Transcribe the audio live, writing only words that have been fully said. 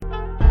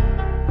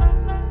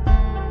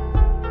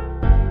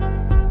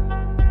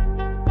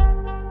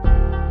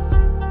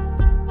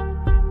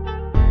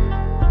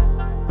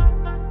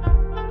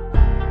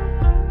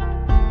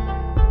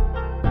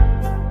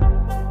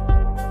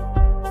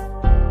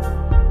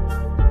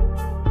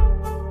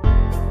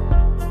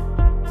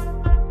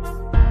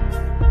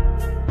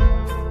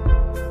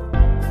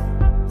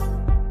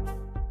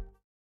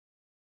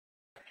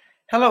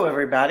Hello,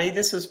 everybody.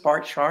 This is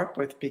Bart Sharp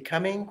with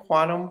Becoming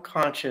Quantum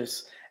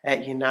Conscious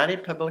at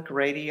United Public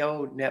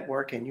Radio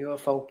Network and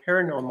UFO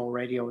Paranormal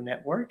Radio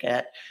Network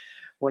at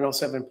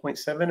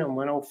 107.7 and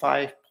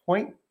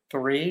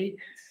 105.3,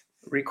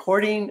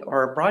 recording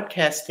or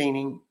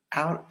broadcasting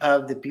out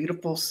of the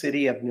beautiful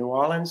city of New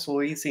Orleans,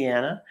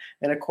 Louisiana.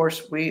 And of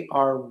course, we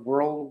are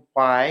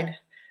worldwide,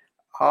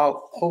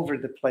 all over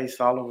the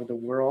place, all over the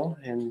world.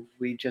 And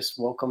we just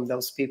welcome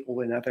those people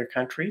in other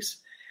countries.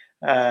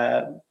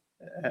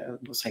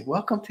 We'll say,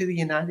 welcome to the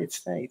United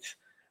States.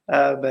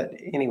 But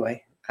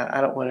anyway, I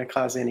don't want to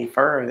cause any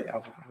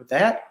further with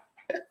that.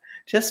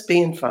 Just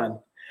being fun.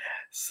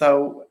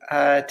 So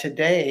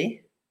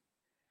today,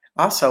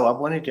 also, I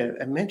wanted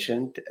to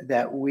mention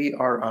that we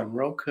are on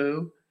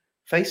Roku,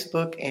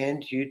 Facebook,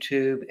 and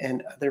YouTube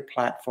and other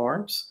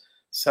platforms.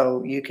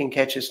 So you can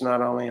catch us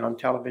not only on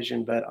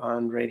television, but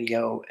on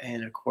radio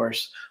and, of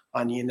course,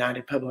 on the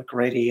United Public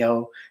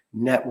Radio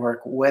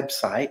Network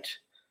website.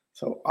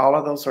 So all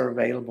of those are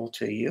available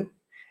to you.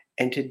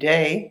 And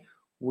today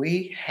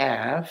we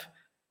have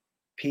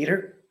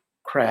Peter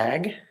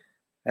Cragg.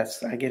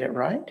 I get it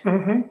right?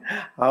 Mm-hmm.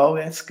 Oh,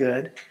 that's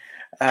good.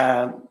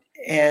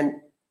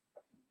 And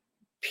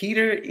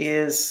Peter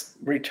is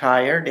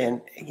retired,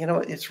 and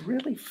it's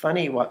really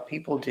funny what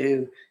people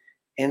do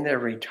in their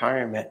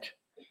retirement,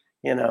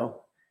 and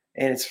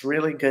it's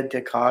really good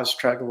to cause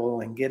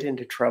trouble and get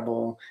into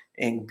trouble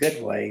in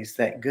good ways,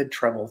 that good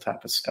trouble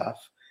type of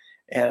stuff.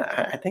 And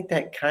I think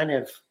that kind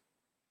of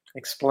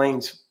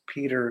explains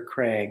Peter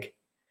Cragg,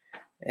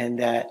 and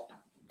that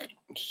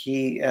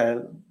he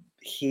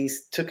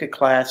took a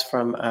class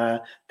from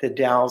the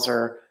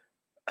Dowser,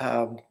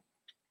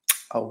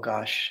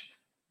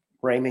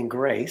 Raymond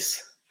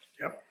Grace.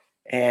 Yep.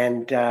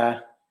 And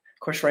of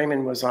course,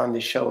 Raymond was on the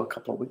show a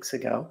couple of weeks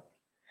ago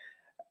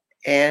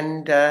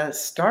and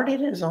started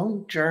his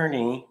own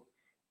journey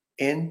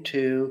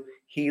into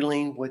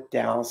healing with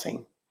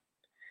dowsing.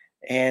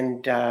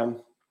 And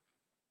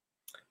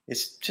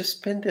it's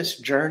just been this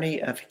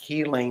journey of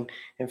healing.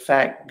 In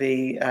fact,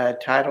 the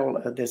title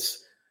of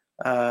this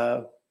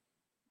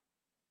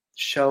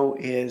show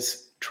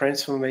is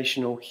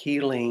Transformational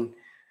Healing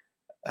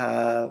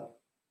at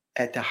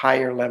the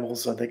Higher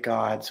Levels of the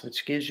Gods,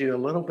 which gives you a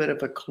little bit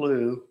of a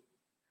clue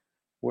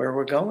where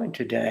we're going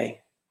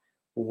today.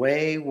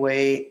 Way,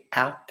 way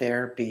out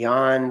there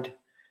beyond.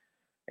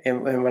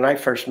 And when I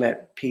first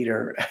met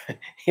Peter,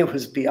 it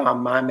was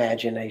beyond my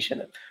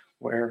imagination of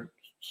where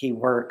he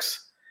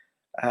works.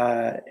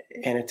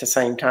 And at the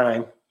same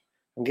time,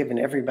 I'm giving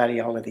everybody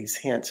all of these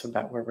hints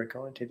about where we're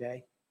going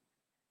today.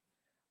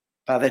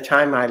 By the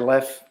time I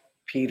left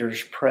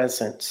Peter's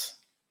presence,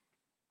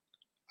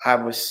 I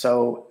was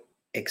so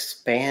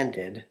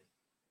expanded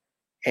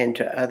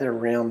into other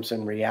realms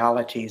and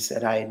realities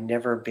that I had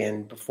never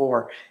been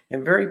before.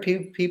 And very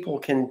few people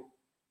can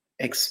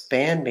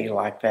expand me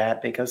like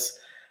that, because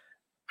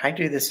I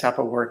do this type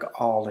of work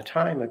all the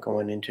time of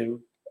going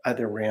into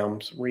other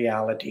realms,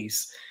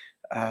 realities,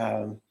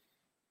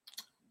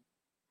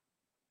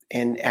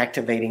 and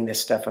activating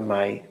this stuff in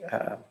my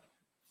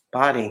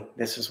body.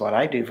 This is what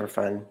I do for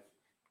fun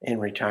in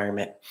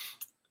retirement.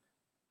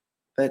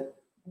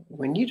 But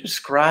when you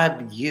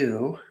describe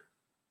you,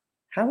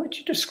 how would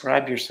you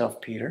describe yourself,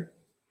 Peter?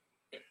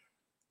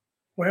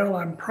 Well,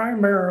 I'm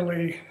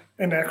primarily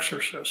an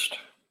exorcist.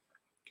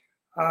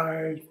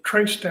 I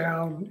trace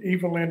down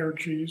evil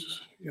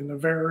energies in the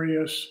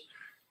various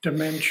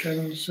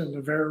dimensions, in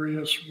the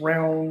various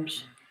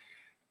realms,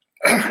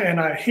 and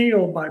I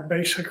heal by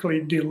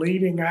basically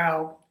deleting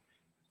out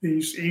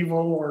these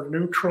evil or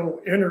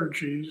neutral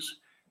energies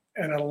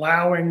and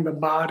allowing the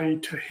body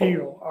to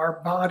heal.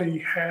 Our body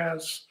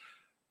has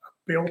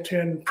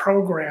built-in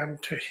program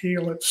to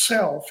heal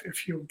itself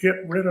if you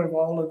get rid of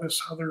all of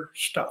this other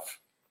stuff.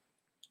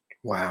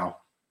 Wow.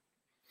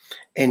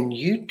 And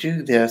you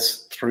do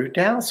this through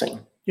dowsing.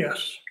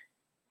 Yes.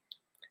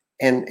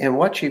 And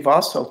what you've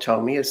also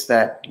told me is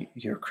that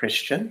you're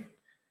Christian.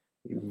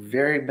 You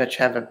very much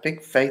have a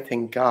big faith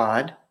in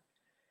God.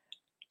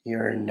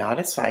 You're not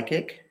a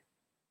psychic.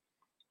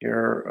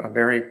 You're a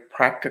very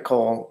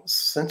practical,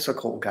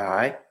 sensical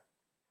guy,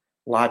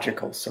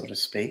 logical, so to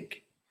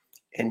speak.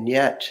 And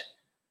yet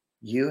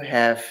you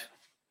have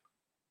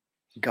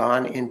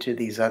gone into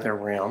these other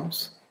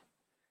realms.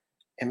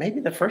 And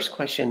maybe the first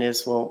question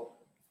is, well,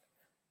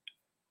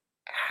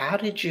 how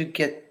did you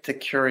get the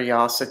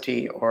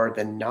curiosity or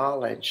the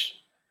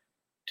knowledge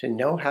to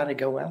know how to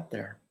go out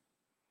there?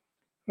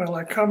 Well,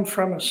 I come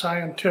from a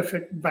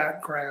scientific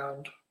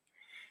background,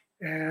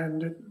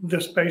 and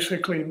this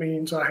basically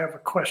means I have a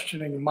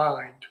questioning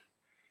mind.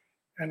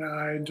 And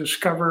I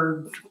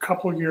discovered a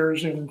couple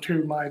years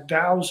into my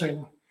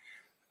dowsing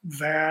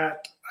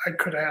that I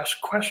could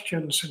ask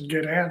questions and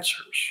get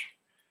answers.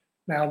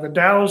 Now, the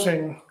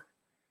dowsing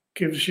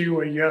gives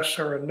you a yes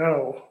or a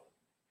no.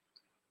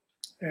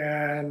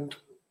 And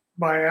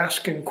by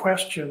asking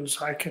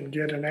questions, I can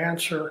get an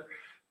answer.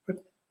 But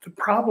the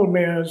problem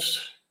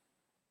is,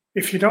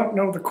 if you don't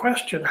know the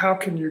question, how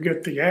can you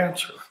get the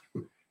answer?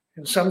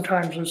 And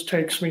sometimes this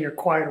takes me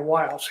quite a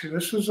while. See,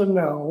 this is a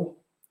no,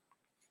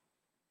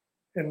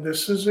 and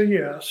this is a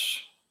yes.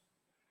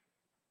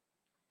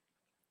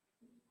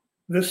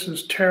 This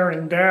is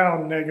tearing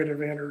down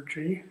negative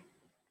energy.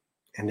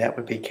 And that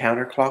would be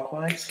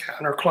counterclockwise?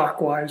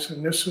 Counterclockwise,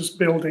 and this is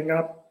building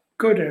up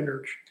good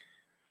energy.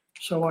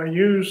 So I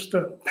use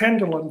the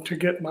pendulum to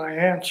get my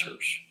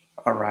answers.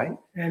 All right.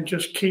 And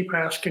just keep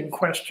asking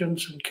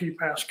questions and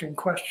keep asking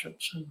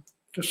questions. And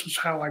this is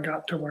how I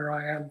got to where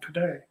I am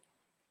today.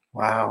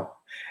 Wow.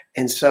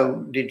 And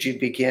so did you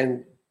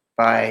begin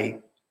by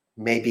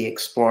maybe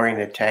exploring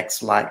a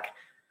text like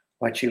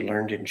what you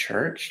learned in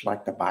church,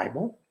 like the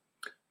Bible?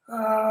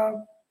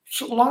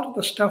 So a lot of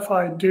the stuff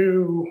I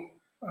do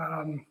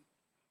kind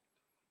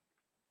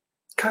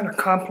of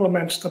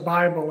complements the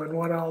Bible. And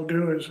what I'll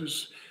do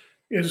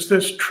is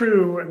this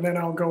true? And then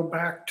I'll go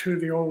back to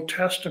the Old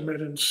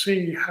Testament and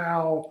see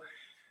how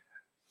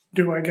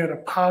do I get a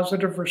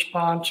positive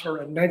response or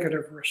a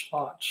negative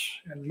response.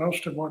 And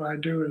most of what I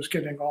do is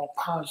getting all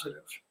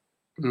positive.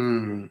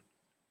 Mm.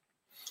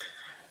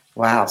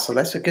 Wow. So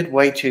that's a good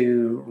way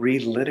to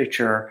read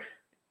literature,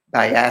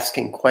 by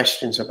asking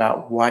questions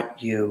about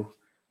what you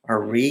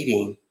are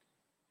reading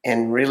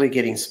and really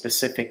getting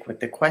specific with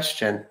the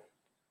question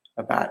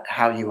about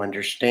how you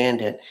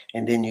understand it.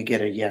 And then you get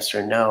a yes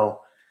or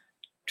no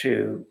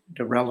to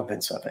the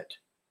relevance of it.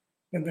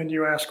 And then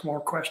you ask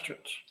more questions.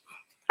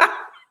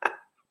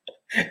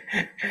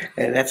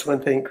 And that's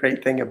one thing,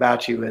 great thing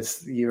about you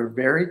is you're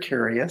very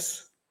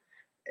curious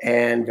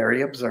and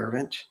very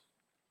observant.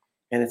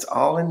 And it's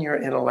all in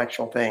your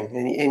intellectual thing.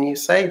 And you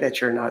say that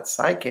you're not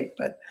psychic,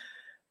 but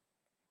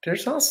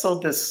there's also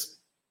this,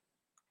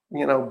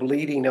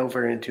 bleeding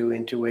over into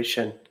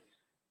intuition,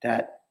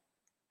 that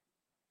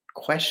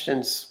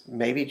questions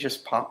maybe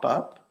just pop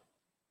up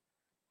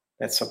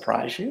that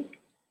surprise you.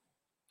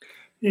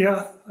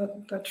 Yeah,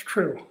 that's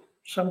true.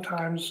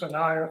 Sometimes an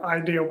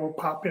idea will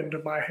pop into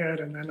my head,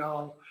 and then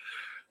I'll,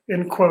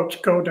 in quotes,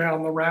 go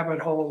down the rabbit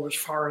hole as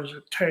far as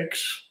it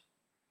takes.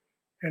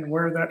 And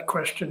where that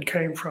question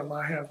came from,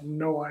 I have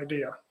no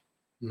idea.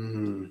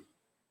 Mm.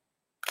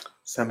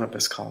 Some of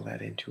us call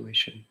that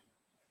intuition.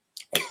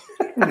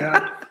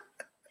 Yeah.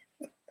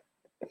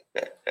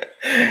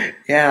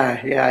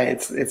 Yeah.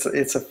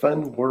 It's a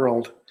fun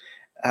world,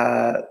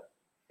 and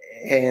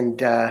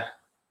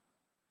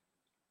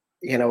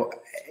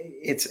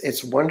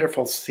it's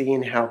wonderful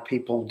seeing how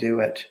people do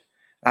it.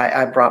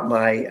 I brought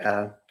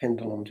my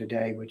pendulum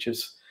today, which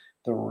is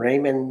the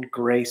Raymond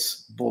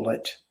Grace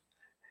Bullet.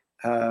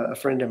 A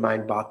friend of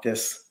mine bought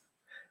this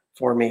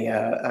for me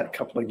a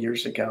couple of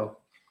years ago,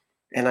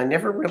 and I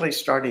never really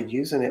started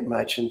using it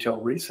much until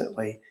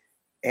recently.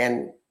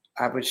 And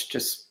I was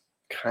just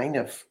kind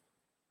of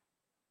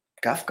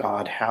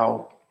guffawed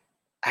how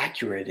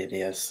accurate it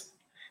is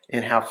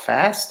and how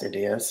fast it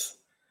is.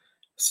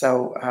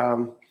 So,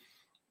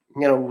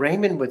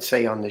 Raymond would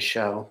say on the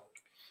show,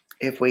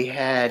 if we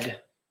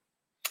had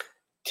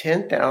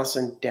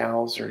 10,000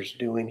 dowsers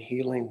doing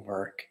healing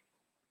work,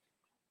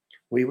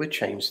 we would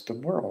change the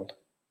world.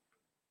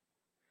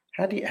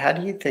 How do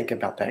you think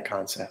about that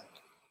concept?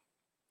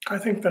 I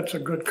think that's a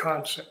good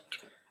concept.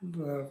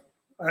 The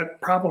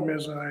problem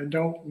is I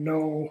don't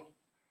know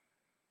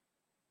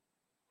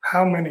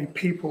how many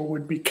people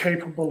would be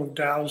capable of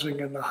dowsing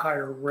in the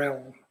higher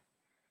realm.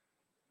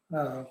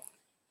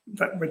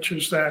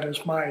 That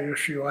is my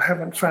issue. I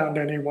haven't found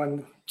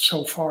anyone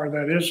so far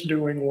that is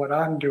doing what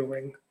I'm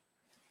doing.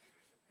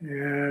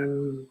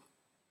 And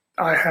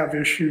I have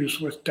issues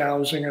with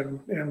dowsing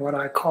in what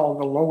I call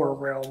the lower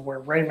realm, where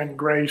Raymond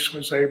Grace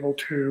was able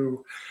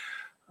to,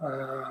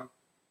 a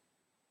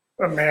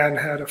man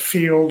had a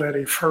field that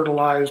he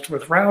fertilized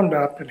with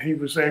Roundup, and he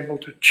was able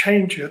to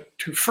change it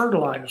to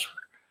fertilizer.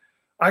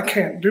 I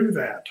can't do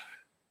that.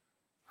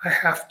 I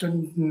have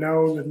to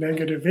know the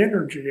negative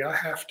energy.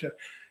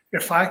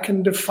 If I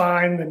can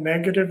define the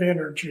negative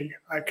energy,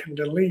 I can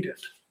delete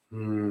it.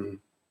 Mm.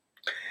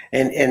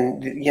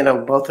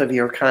 And both of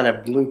you are kind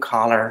of blue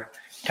collar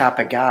type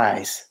of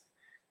guys,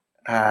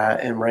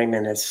 and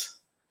Raymond is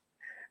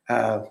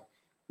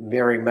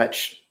very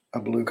much a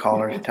blue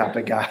collar type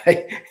of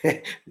guy,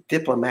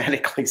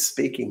 diplomatically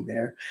speaking.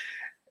 There,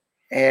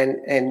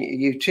 and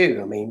you too.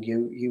 I mean,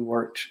 you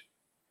worked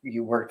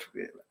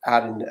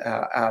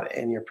out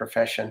in your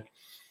profession,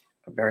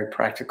 a very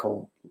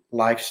practical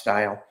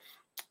lifestyle,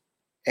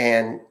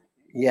 and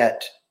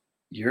yet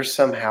you're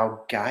somehow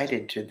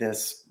guided to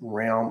this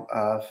realm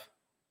of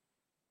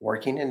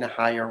working in the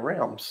higher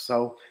realms.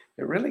 So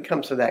it really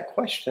comes to that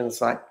question.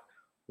 It's like,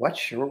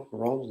 what's your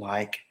role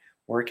like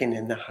working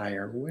in the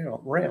higher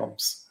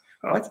realms?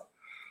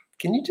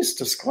 Can you just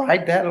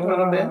describe that a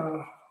little bit?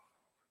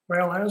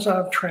 Well, as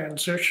I've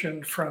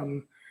transitioned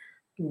from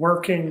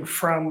working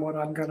from what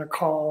I'm going to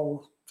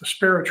call the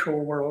spiritual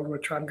world,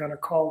 which I'm going to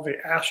call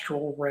the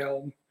astral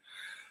realm,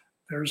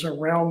 there's a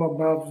realm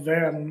above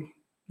them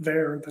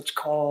there that's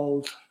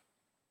called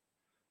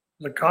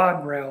the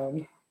God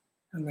realm.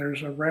 And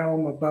there's a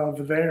realm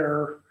above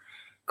there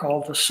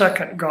called the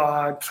second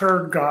God,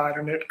 third God,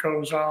 and it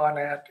goes on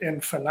ad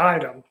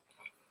infinitum.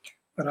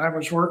 But I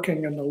was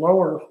working in the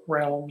lower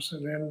realms,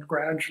 and then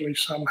gradually,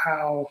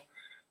 somehow,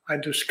 I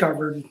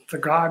discovered the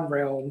God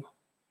realm.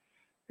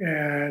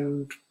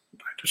 And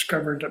I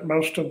discovered that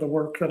most of the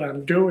work that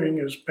I'm doing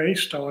is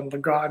based on the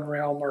God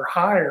realm or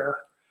higher.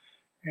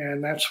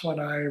 And that's when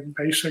I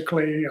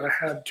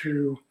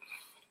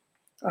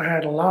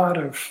had a lot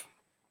of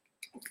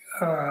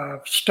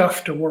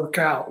stuff to work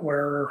out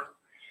where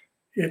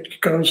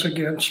it goes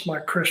against my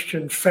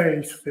Christian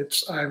faith.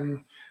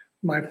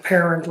 My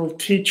parental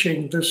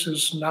teaching. This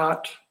is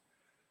not,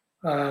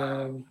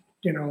 you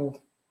know,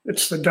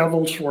 it's the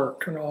devil's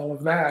work and all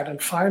of that.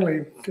 And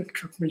finally, it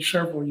took me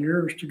several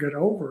years to get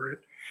over it.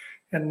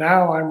 And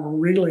now I'm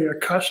really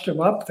accustomed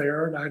up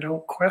there, and I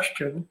don't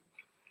question.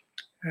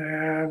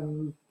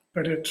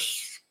 But it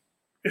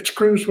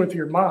screws with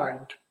your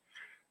mind.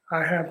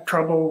 I have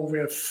trouble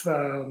with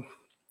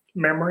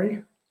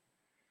memory,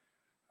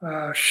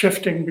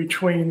 shifting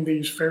between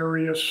these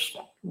various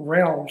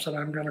realms that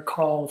I'm going to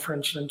call, for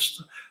instance,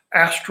 the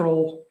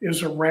astral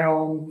is a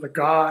realm, the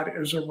God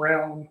is a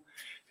realm,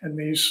 and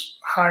these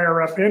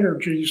higher up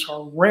energies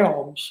are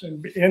realms,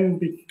 and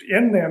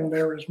in them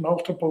there is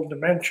multiple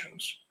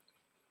dimensions.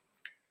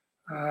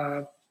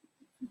 But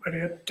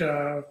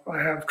I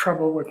have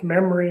trouble with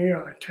memory.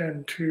 I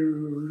tend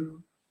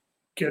to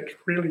get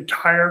really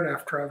tired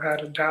after I've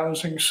had a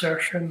dowsing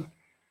session,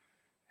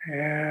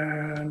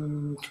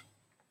 and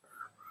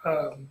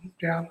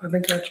yeah, I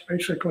think that's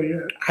basically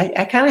it.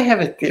 I kind of have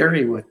a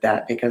theory with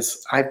that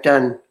because I've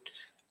done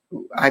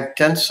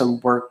some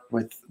work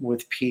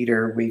with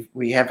Peter.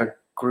 We have a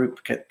group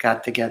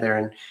got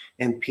together,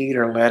 and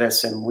Peter led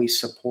us, and we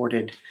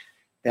supported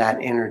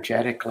that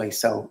energetically.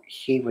 So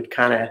he would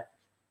kind of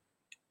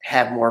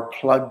have more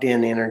plugged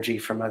in energy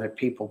from other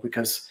people,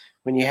 because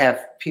when you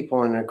have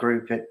people in a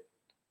group, it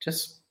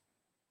just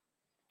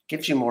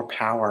gives you more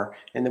power.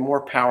 And the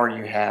more power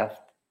you have,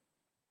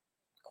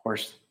 of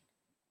course,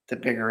 the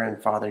bigger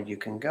and farther you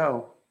can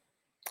go.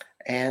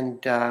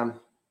 And I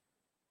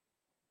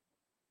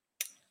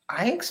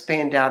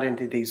expand out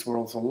into these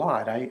worlds a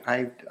lot.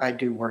 I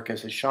do work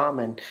as a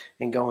shaman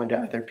and go into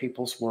other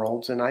people's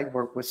worlds, and I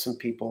work with some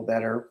people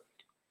that are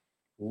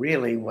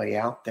really way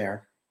out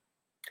there.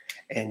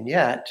 And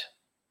yet,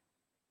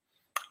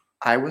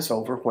 I was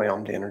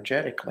overwhelmed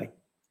energetically.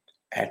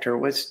 After it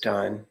was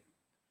done,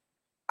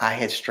 I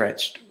had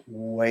stretched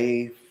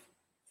way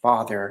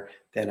farther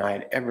than I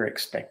had ever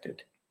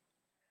expected,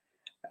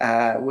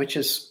 which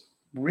is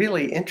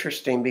really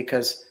interesting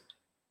because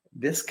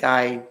this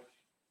guy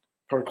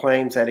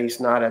proclaims that he's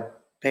not a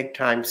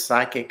big-time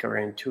psychic or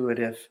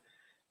intuitive,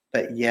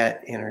 but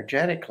yet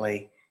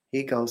energetically,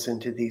 he goes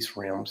into these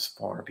realms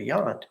far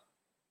beyond.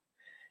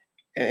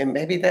 And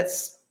maybe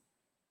that's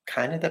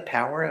kind of the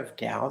power of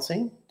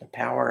dowsing, the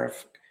power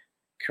of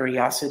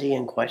curiosity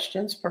and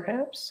questions,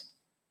 perhaps?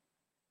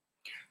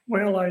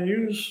 Well, I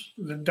use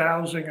the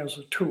dowsing as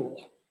a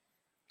tool.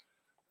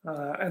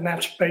 And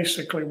that's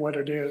basically what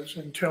it is.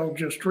 Until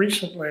just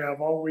recently,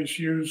 I've always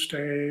used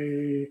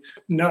a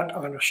nut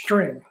on a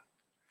string.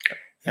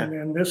 Yeah. And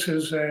then this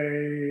is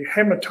a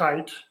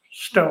hematite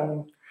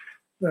stone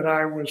that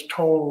I was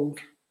told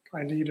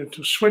I needed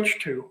to switch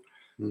to.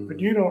 But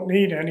you don't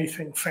need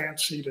anything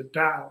fancy to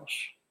douse.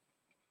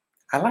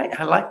 I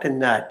like the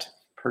nut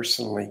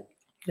personally.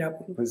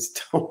 Yep. It was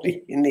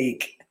totally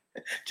unique.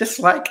 Just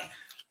like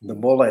the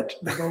bullet.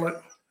 The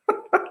bullet.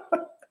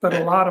 But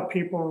a lot of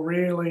people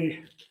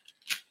really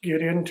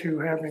get into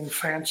having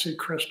fancy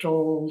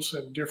crystals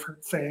and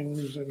different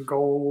things and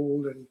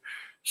gold, and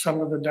some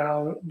of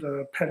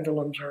the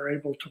pendulums are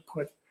able to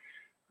put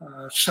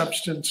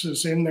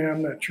substances in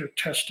them that you're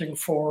testing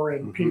for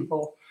in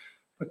people.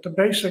 But the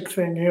basic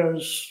thing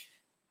is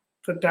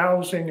the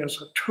dowsing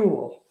is a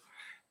tool,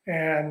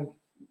 and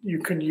you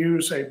can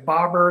use a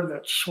bobber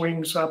that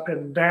swings up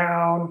and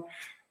down.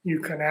 You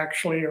can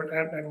actually,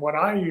 and what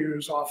I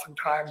use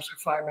oftentimes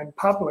if I'm in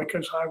public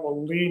is I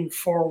will lean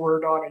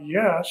forward on a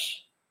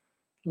yes,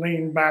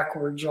 lean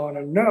backwards on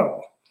a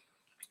no.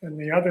 And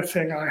the other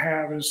thing I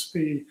have is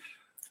the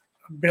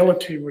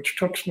ability, which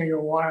took me a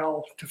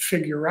while to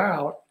figure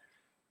out,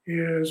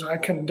 is I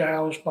can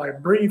douse by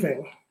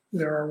breathing.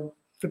 The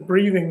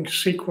breathing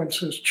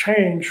sequences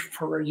change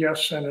for a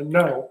yes and a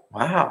no.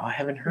 Wow, I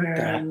haven't heard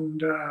that.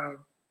 And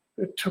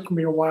it took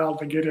me a while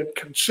to get it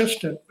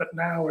consistent, but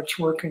now it's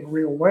working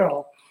real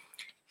well.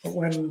 But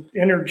when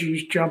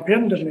energies jump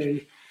into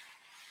me,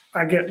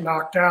 I get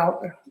knocked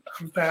out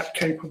of that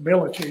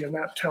capability, and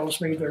that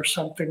tells me there's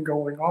something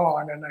going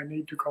on and I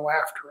need to go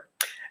after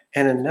it.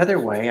 And another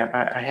way,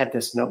 I had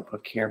this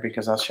notebook here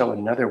because I'll show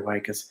another way,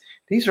 because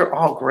these are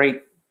all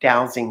great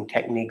dowsing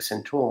techniques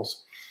and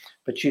tools.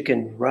 But you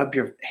can rub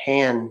your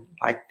hand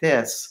like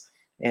this,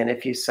 and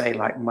if you say,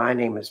 like, my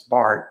name is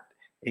Bart,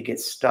 it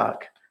gets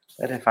stuck.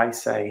 But if I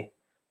say,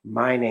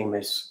 my name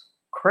is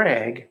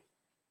Cragg,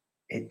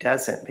 it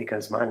doesn't,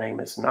 because my name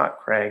is not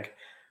Cragg.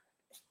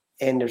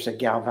 And there's a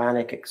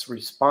galvanic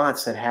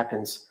response that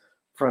happens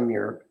from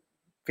your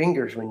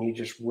fingers when you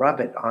just rub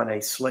it on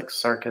a slick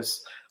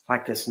surface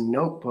like this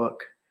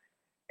notebook,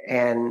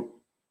 and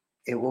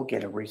it will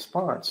get a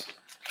response.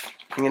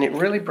 And it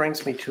really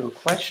brings me to a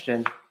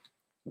question.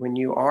 When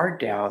you are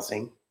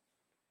dowsing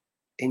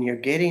and you're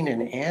getting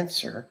an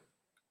answer,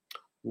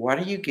 what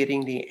are you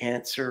getting the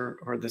answer,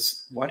 or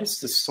this? What is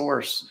the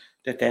source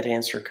that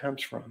answer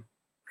comes from?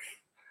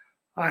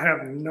 I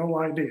have no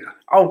idea.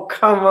 Oh,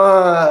 come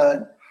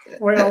on.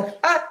 Well,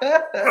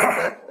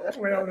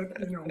 well,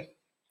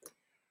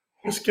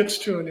 this gets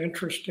to an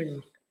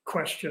interesting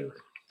question.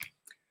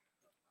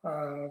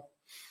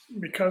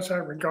 Because I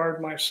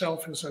regard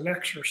myself as an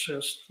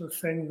exorcist, the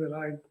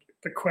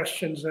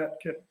questions that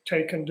get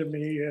taken to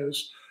me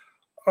is,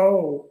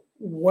 oh,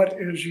 what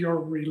is your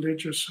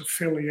religious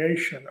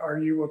affiliation? Are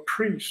you a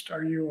priest?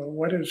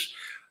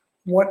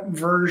 What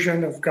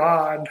version of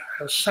God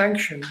has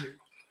sanctioned you?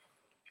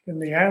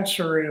 And the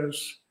answer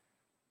is,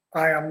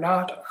 I am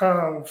not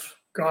of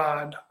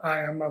God. I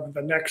am of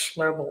the next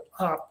level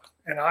up,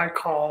 and I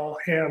call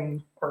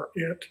him or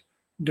it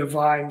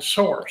divine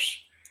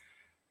source.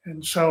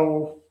 And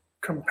so,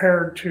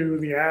 compared to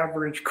the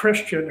average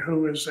Christian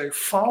who is a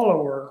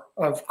follower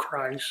of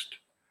Christ,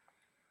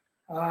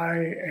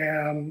 I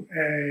am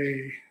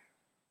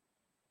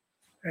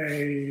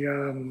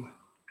how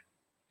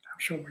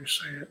shall we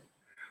say it?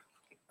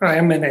 I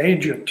am an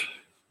agent.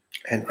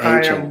 An I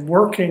agent. am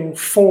working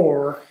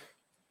for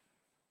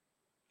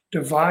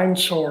divine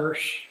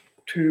source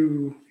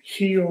to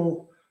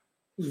heal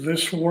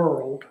this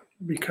world,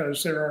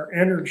 because there are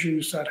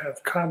energies that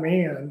have come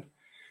in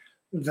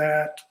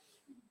that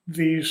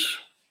these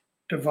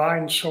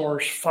divine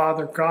source,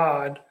 Father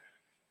God,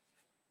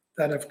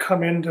 that have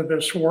come into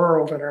this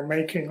world and are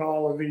making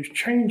all of these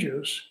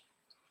changes.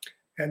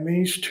 And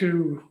these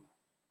two,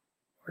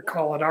 I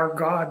call it our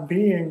God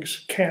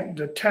beings, can't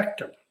detect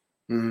them.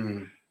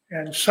 Mm.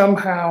 And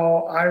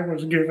somehow I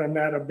was given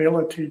that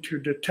ability to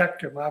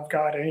detect them. I've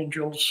got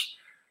angels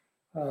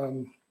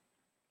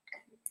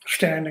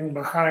standing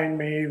behind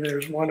me.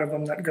 There's one of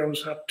them that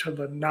goes up to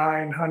the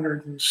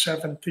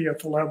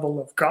 970th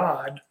level of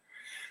God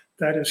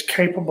that is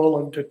capable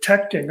of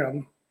detecting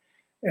them.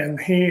 And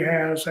he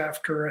has,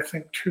 after I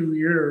think 2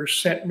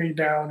 years, sent me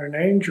down an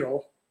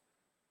angel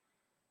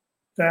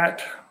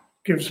that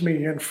gives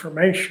me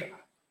information.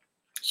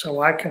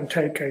 So I can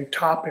take a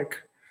topic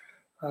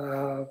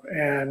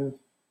and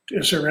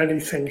is there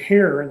anything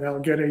here? And they'll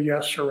get a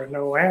yes or a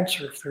no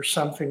answer. If there's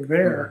something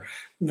there,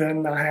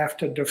 then I have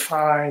to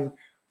define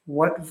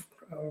what of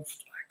like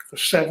the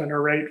 7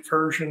 or 8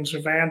 versions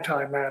of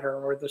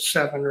antimatter or the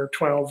 7 or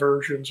 12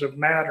 versions of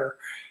matter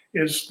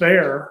is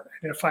there.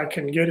 And if I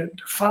can get it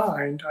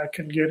defined, I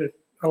can get it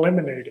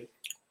eliminated.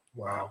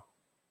 Wow.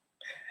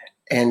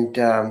 And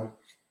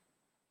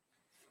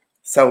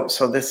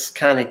so this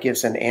kind of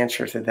gives an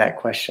answer to that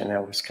question I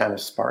was kind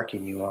of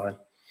sparking you on.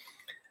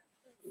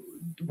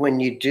 When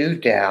you do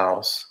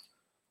douse,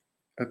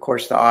 of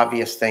course, the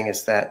obvious thing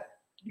is that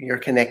you're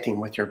connecting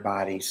with your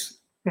body's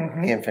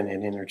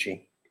infinite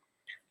energy.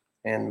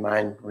 And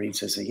mine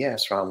reads as a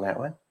yes on that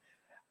one.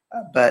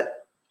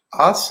 But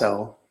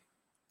also,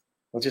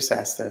 we'll just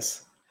ask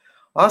this.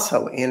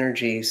 Also,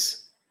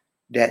 energies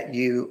that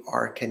you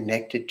are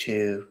connected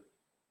to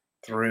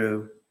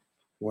through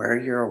where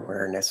your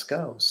awareness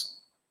goes.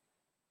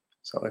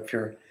 So if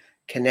you're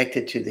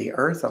connected to the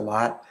earth a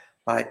lot,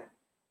 like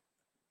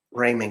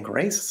Raymond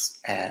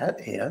Grace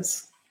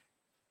is,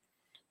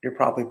 you're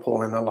probably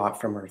pulling a lot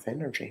from earth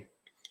energy.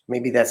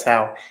 Maybe that's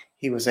how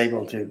he was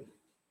able to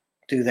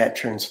do that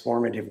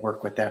transformative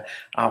work with that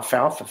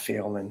alfalfa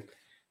field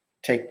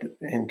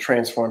and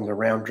transform the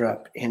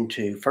Roundup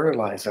into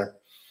fertilizer.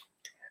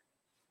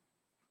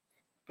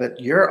 But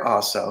you're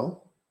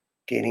also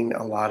getting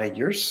a lot of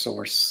your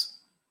source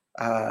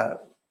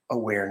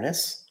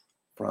awareness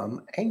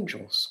from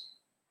angels.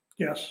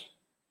 Yes.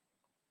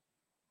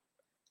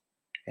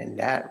 And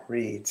that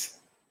reads.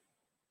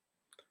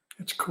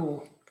 It's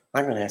cool.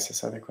 I'm going to ask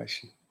this other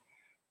question.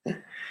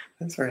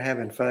 Since we're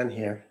having fun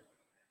here,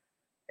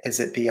 is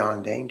it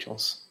beyond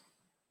angels?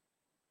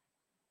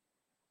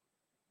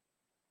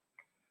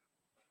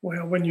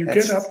 Well, when you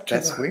get up to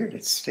that's weird.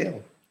 It's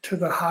still to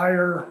the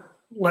higher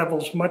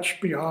levels,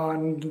 much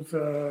beyond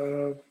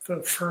the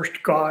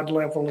first God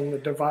level and the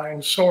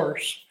divine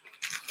source.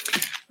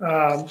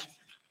 Well,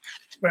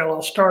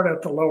 I'll start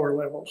at the lower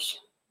levels.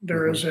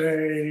 There is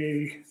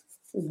a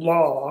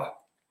law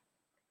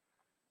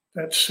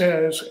that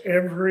says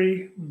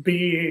every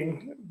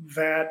being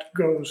that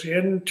goes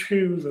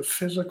into the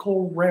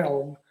physical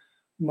realm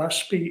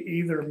must be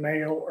either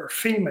male or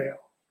female.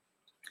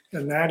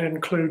 And that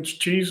includes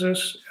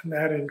Jesus, and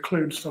that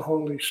includes the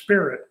Holy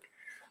Spirit.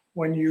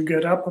 When you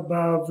get up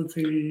above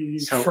the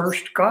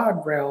first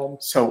God realm.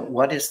 So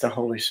what is the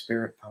Holy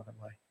Spirit, by the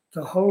way?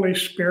 The Holy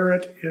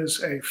Spirit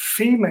is a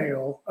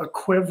female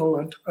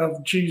equivalent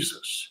of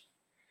Jesus.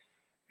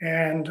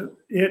 And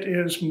it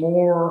is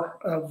more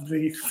of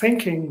the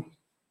thinking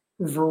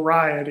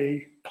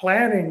variety,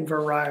 planning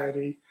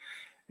variety,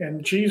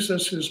 and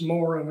Jesus is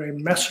more of a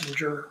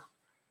messenger.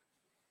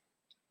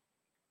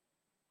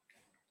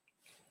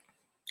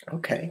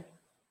 Okay.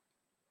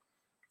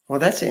 Well,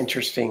 that's an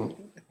interesting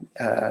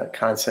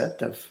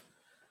concept of,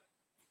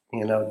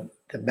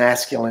 the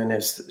masculine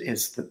is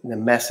the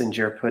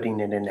messenger putting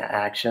it into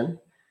action,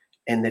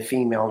 and the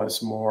female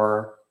is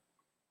more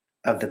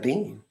of the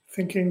being.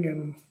 Thinking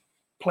and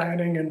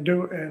planning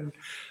and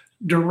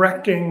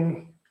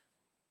directing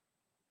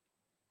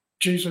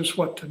Jesus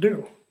what to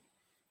do.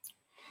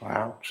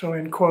 Wow. So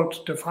in quotes,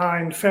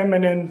 divine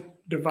feminine,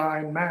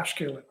 divine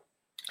masculine.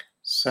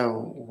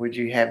 So would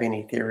you have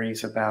any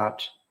theories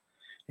about,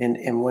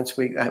 and once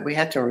we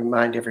had to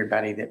remind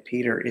everybody that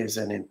Peter is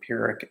an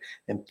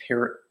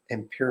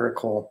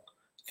empirical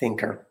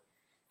thinker.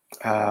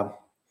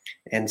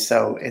 And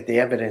so if the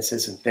evidence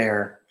isn't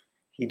there,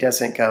 he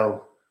doesn't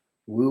go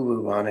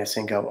woo-woo on us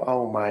and go,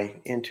 oh, my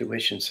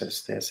intuition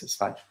says this. It's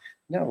like,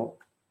 no,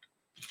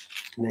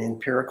 the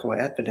empirical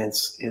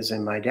evidence is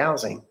in my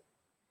dowsing.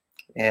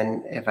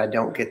 And if I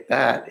don't get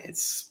that,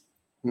 it's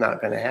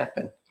not going to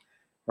happen.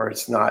 Or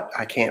it's not,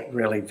 I can't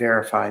really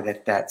verify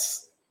that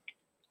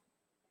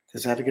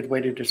is that a good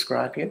way to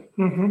describe you?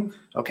 Mm-hmm.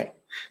 Okay.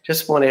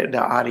 Just wanted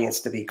the audience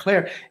to be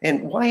clear.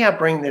 And why I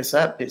bring this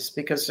up is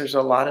because there's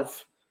a lot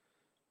of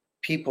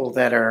people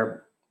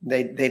that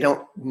they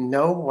don't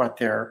know what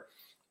their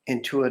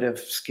intuitive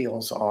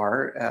skills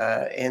are,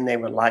 and they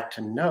would like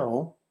to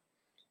know.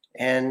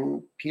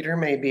 And Peter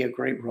may be a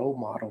great role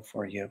model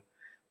for you.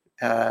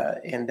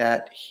 In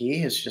that he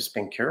has just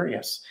been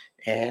curious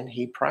and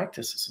he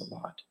practices a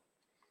lot.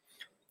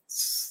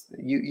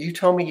 You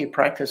told me you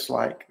practice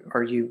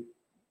or you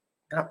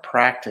not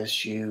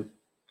practice, you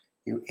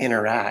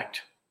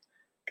interact,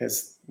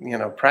 because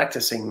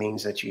practicing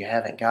means that you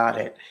haven't got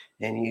it,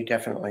 and you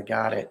definitely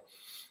got it.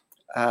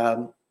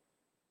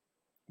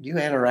 You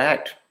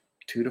interact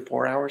 2 to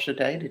 4 hours a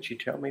day. Did you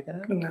tell me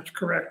that? And that's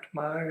correct.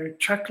 My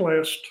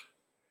checklist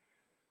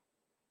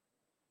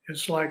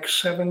is like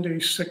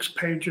 76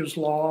 pages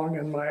long,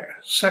 and my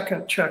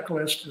second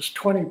checklist is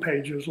 20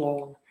 pages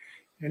long.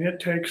 And it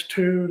takes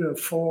 2 to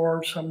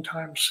 4,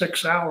 sometimes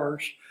 6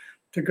 hours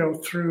to go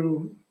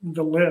through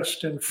the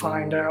list and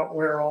find out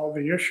where all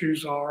the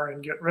issues are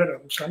and get rid of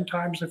them.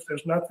 Sometimes if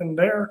there's nothing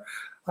there,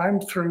 I'm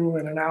through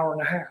in an hour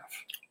and a half.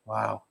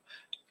 Wow.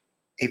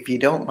 If you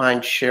don't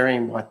mind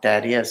sharing what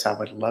that is, I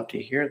would love to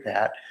hear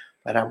that.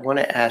 But I want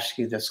to ask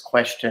you this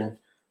question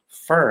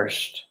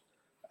first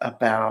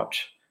about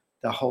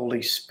the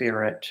Holy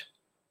Spirit,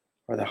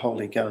 or the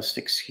Holy Ghost,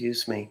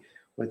 excuse me,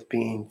 with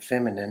being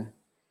feminine.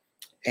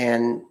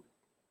 And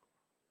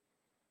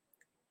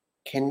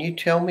can you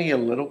tell me a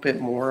little bit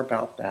more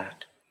about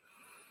that?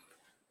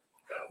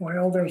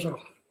 Well, there's a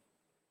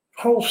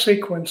whole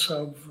sequence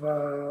of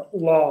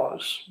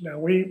laws. Now,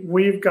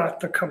 we've got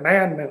the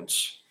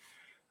commandments,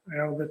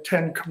 the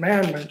 10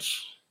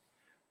 commandments,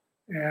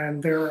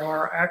 and there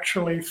are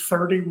actually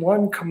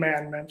 31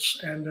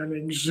 commandments and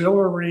an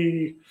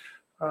auxiliary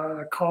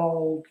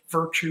called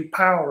virtue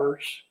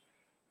powers,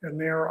 and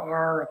there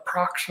are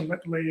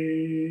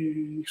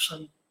approximately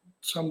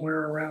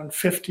somewhere around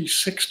 50,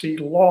 60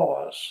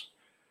 laws.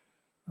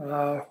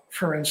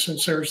 For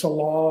instance, there's the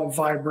law of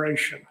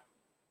vibration.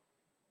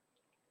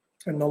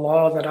 And the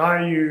law that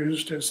I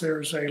used is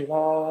there's a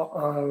law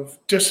of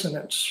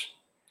dissonance.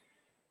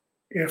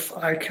 If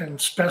I can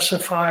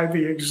specify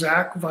the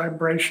exact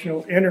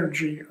vibrational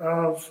energy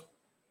of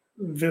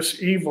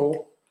this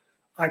evil,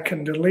 I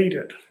can delete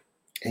it.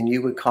 And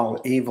you would call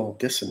evil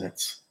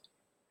dissonance.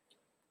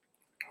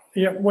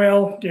 Yeah,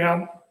 well,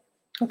 yeah.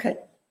 Okay.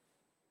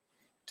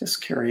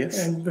 Just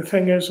curious. And the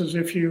thing is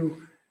if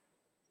you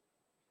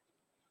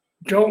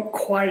don't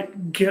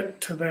quite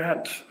get to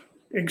that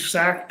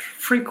exact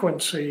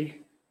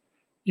frequency,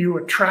 you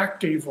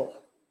attract evil.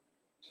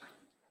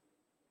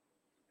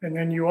 And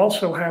then you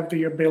also have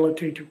the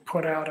ability to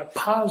put out a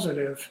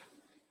positive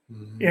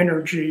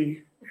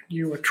energy,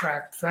 you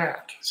attract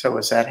that. So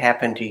has that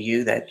happened to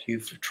you, that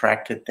you've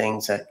attracted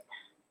things that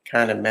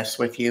kind of mess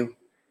with you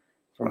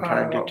from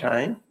time to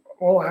time?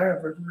 Well, I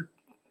have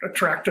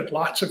attracted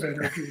lots of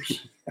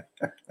energies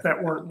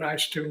that weren't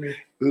nice to me.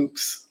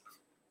 Oops.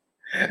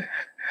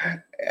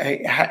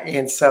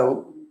 And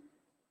so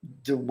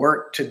the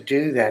work to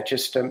do that,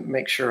 just to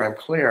make sure I'm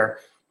clear,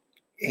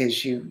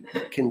 is you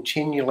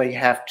continually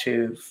have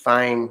to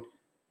find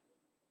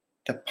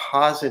the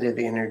positive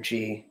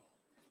energy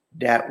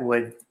that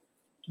would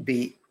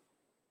be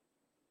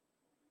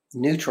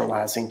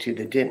neutralizing to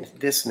the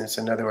dissonance.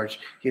 In other words,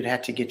 you'd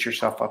have to get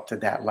yourself up to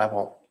that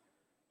level,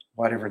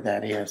 whatever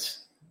that is.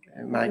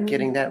 Am I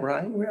getting that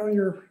right?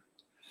 Well,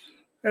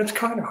 that's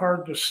kind of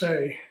hard to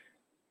say.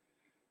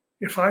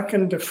 If I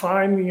can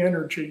define the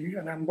energy,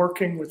 and I'm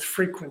working with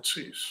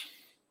frequencies,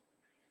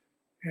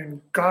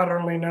 and God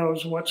only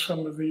knows what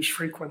some of these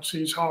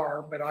frequencies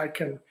are, but I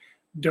can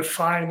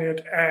define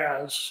it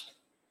as,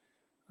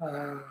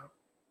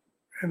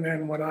 and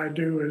then what I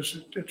do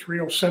is it's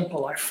real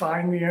simple. I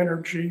find the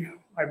energy,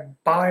 I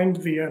bind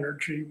the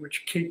energy,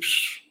 which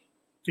keeps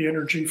the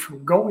energy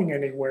from going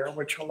anywhere,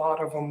 which a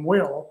lot of them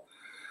will.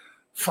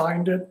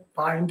 Find it,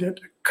 bind it,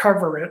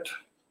 cover it.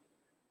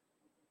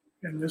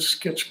 And this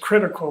gets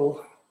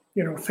critical.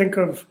 Think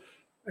of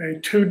a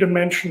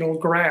 2-dimensional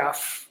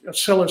graph,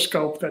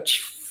 oscilloscope that's,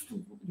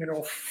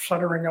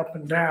 fluttering up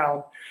and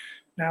down.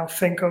 Now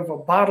think of a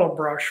bottle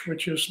brush,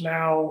 which is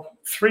now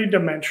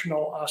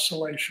three-dimensional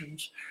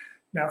oscillations.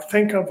 Now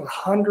think of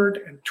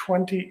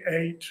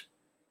 128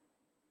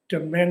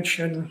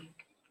 dimension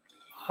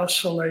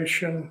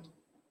oscillation,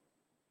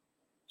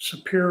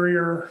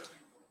 superior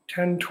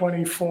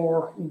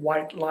 1024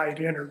 white light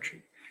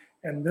energy.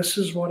 And this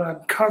is what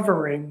I'm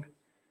covering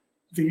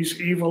these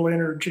evil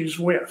energies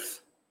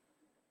with.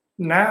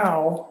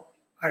 Now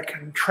I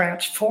can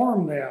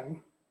transform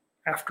them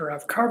after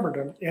I've covered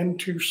them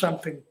into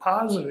something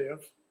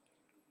positive,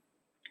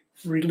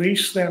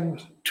 release them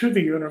to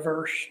the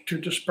universe to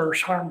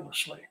disperse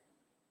harmlessly.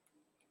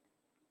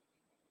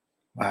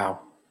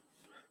 Wow.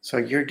 So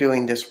you're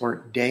doing this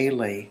work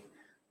daily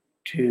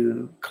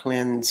to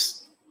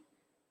cleanse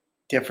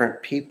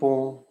different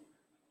people,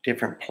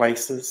 different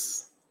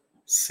places,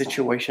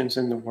 situations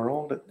in the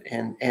world,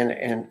 and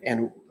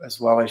as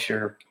well as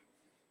your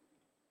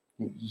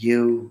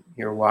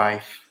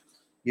wife,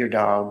 your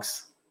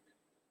dogs,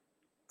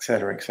 et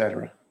cetera, et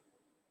cetera.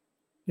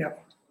 Yeah.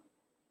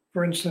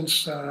 For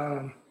instance,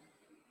 the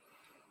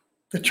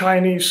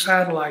Chinese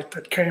satellite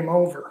that came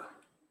over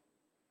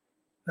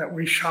that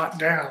we shot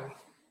down,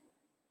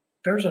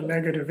 there's a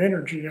negative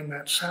energy in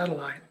that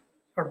satellite,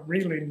 a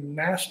really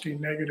nasty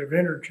negative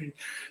energy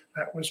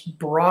that was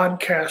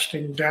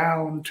broadcasting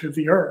down to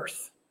the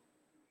earth.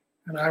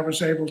 And I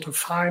was able to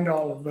find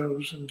all of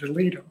those and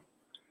delete them.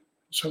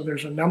 So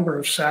there's a number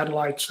of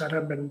satellites that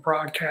have been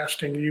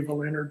broadcasting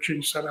evil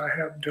energies that I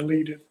have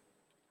deleted.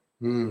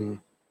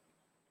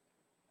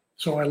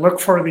 So I look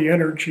for the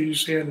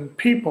energies in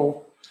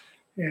people,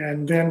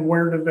 and then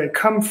where do they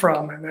come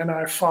from? And then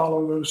I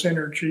follow those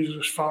energies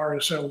as far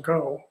as they'll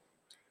go.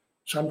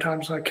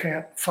 Sometimes I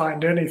can't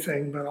find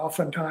anything, but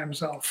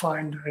oftentimes I'll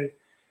find a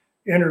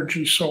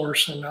energy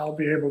source and I'll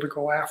be able to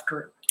go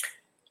after it.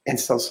 And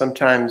so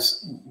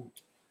sometimes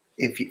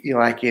if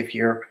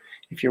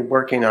you're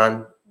working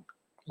on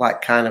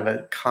like kind of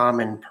a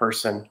common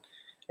person,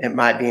 it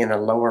might be in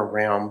a lower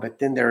realm, but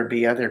then there would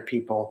be other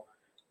people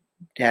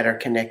that are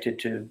connected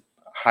to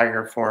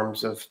higher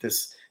forms of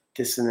this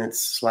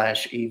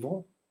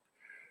dissonance/evil.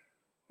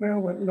 Well,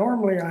 what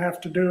normally I have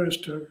to do is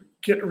to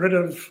get rid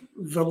of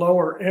the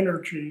lower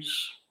energies.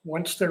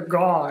 Once they're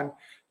gone,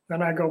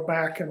 then I go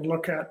back and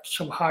look at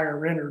some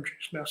higher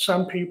energies. Now,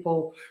 some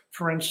people,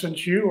 for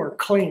instance, you are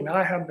clean.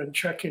 I have been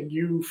checking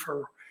you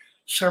for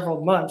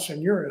several months,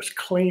 and you're as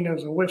clean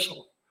as a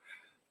whistle.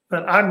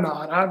 But I'm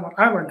not.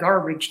 I'm a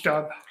garbage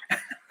dump.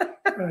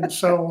 And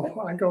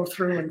so I go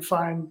through and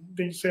find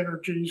these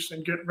energies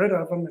and get rid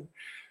of them. And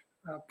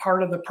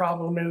part of the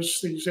problem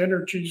is these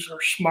energies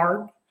are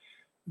smart.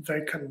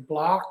 They can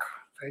block,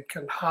 they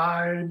can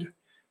hide,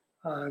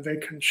 they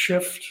can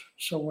shift.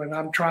 So when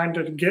I'm trying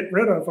to get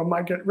rid of them,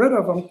 I get rid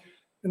of them,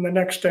 and the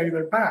next day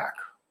they're back.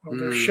 Well,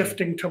 they're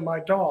shifting to my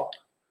dog.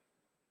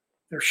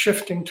 They're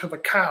shifting to the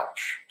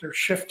couch. They're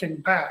shifting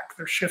back.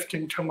 They're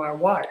shifting to my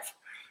wife.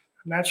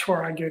 And that's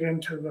where I get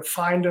into the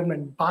find them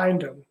and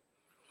bind them.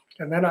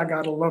 And then I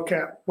got to look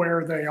at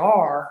where they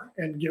are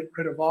and get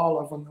rid of all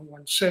of them in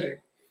one sitting.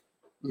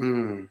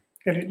 And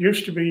it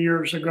used to be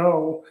years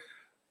ago,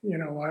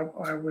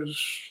 I was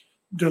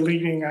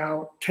deleting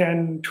out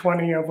 10,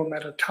 20 of them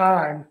at a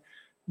time.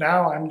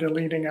 Now I'm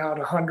deleting out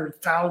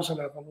 100,000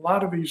 of them. A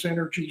lot of these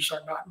energies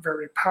are not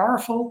very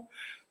powerful,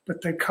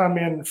 but they come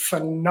in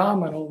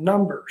phenomenal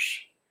numbers.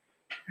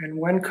 And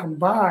when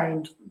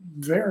combined,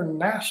 they're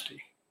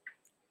nasty.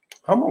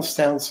 Almost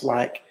sounds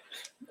like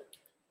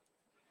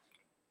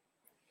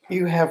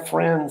you have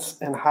friends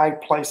in high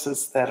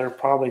places that are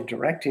probably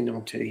directing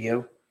them to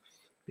you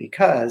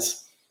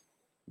because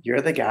you're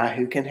the guy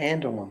who can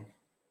handle them.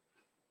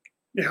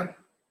 Yeah.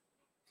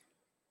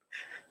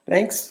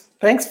 Thanks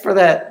for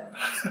that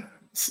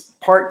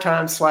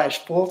part-time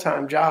 /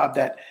 full-time job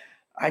that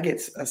I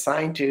get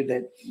assigned to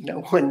that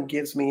no one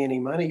gives me any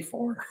money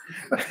for.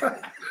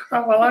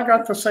 Well, I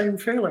got the same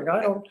feeling.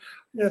 I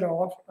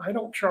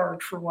don't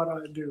charge for what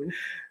I do.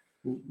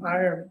 I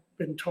have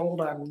been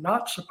told I'm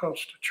not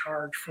supposed to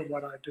charge for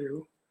what I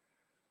do.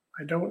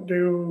 I don't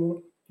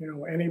do,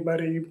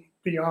 anybody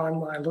beyond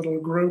my little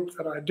group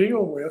that I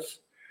deal with,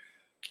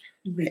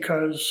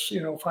 because,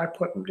 if I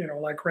put,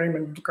 like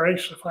Raymond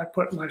Grace, if I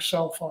put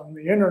myself on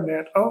the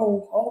internet,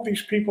 all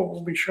these people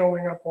will be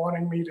showing up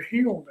wanting me to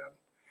heal them.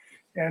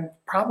 And the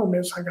problem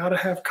is I got to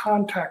have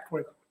contact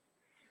with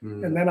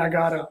them. And then I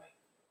got to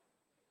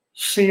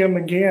see them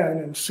again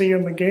and see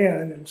them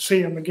again and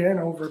see them again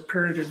over a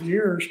period of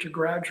years to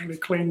gradually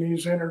clean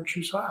these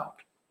energies out.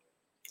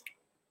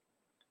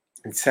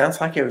 It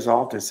sounds like it was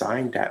all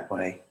designed that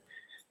way,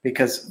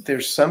 because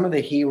there's some of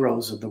the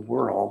heroes of the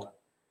world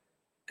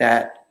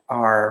that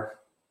are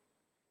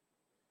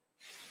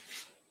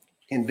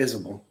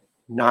invisible,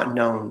 not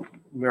known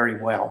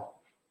very well.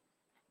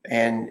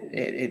 And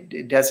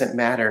it doesn't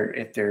matter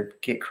if they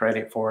get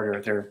credit for it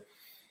or they're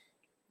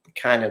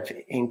kind of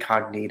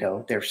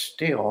incognito, they're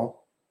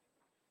still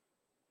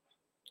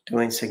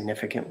doing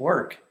significant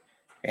work.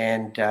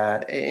 And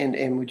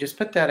we just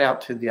put that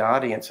out to the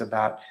audience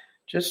about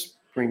just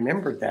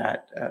remember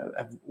that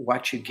of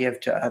what you give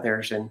to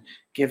others and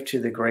give to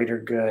the greater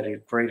good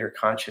and greater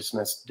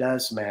consciousness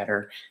does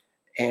matter.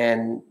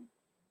 And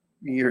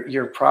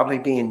you're probably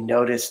being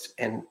noticed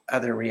in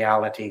other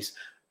realities,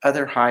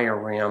 other higher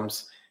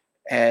realms,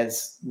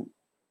 as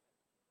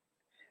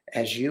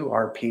you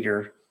are,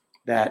 Peter,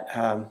 that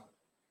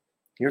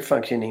you're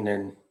functioning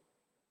in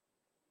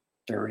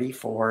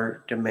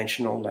 34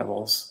 dimensional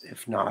levels,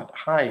 if not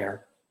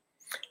higher.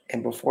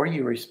 And before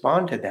you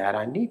respond to that,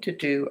 I need to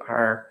do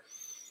our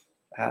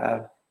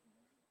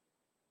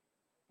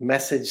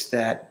message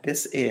that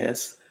this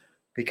is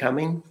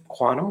Becoming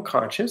Quantum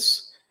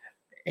Conscious.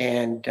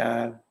 And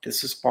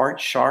this is Bart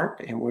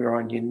Sharp, and we're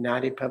on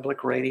United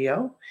Public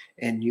Radio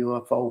and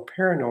UFO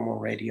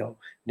Paranormal Radio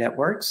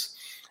networks,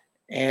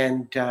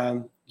 and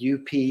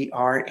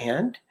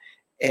UPRN.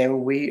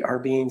 And we are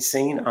being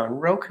seen on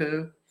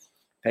Roku,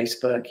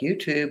 Facebook,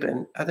 YouTube,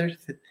 and other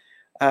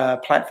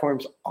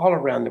platforms all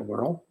around the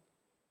world.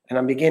 And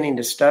I'm beginning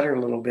to stutter a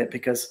little bit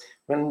because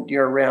when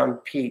you're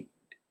around Pete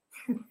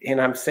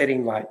and I'm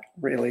sitting like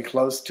really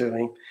close to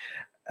him,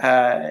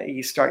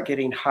 you start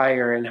getting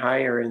higher and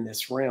higher in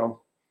this realm.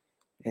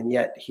 And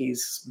yet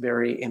he's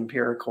very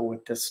empirical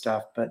with this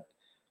stuff. But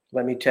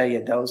let me tell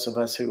you, those of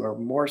us who are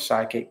more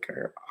psychic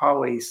are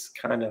always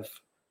kind of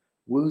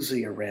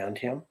woozy around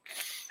him.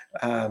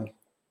 I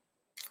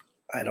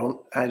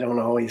don't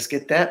always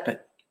get that,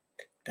 but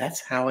that's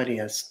how it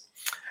is.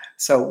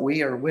 So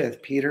we are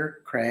with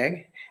Peter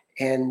Cragg,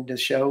 and the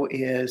show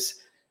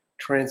is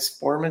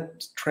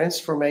Transformative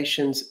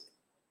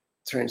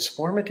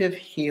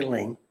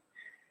Healing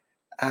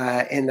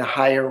in the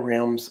Higher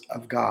Realms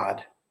of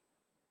God.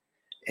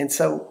 And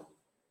so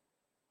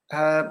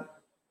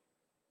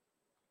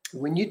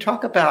when you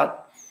talk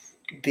about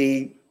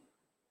the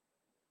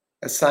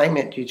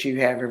assignment that you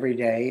have every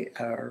day,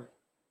 or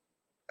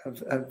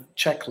of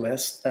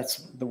checklist, that's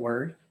the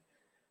word.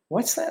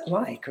 What's that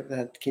like?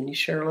 Can you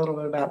share a little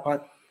bit about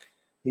what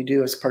you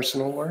do as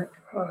personal work?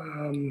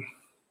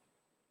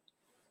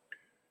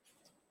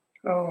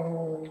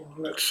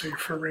 Let's see,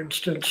 for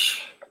instance,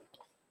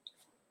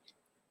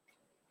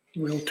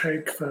 we'll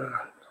take the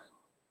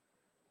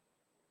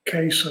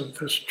case of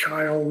this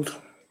child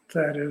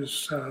that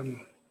is,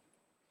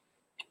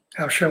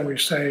 how shall we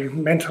say,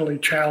 mentally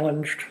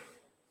challenged.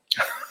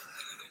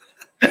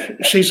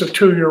 She's a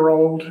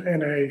 2-year-old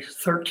in a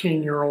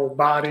 13-year-old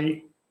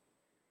body,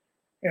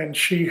 and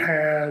she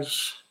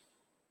has...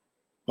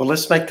 Well,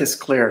 let's make this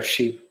clear.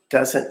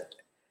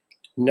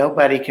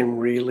 Nobody can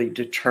really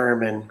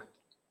determine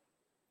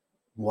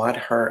what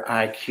her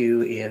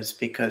IQ is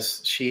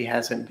because she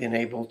hasn't been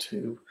able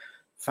to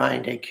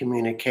find a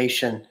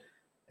communication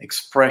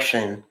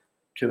expression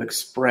to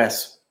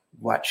express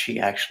what she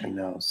actually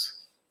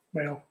knows.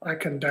 Well, I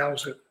can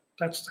douse it.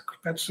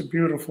 That's the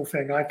beautiful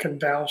thing. I can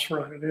douse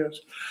what it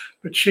is.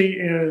 But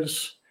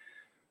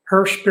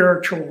her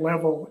spiritual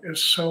level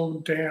is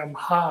so damn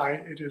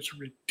high, it is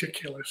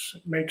ridiculous.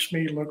 It makes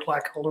me look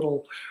like a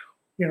little,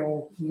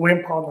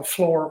 wimp on the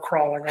floor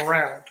crawling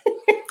around.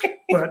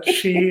 But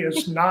she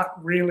is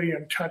not really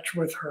in touch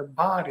with her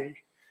body.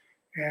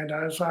 And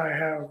as I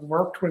have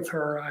worked with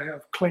her, I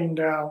have cleaned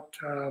out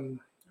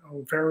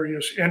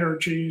various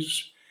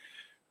energies.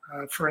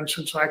 For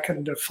instance, I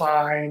can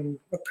define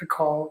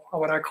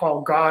what I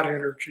call God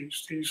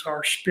energies. These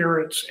are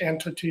spirits,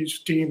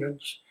 entities,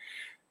 demons,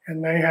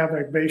 and they have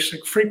a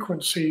basic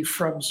frequency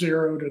from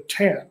 0 to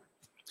 10.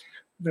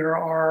 There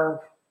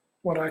are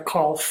what I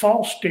call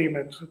false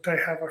demons, that they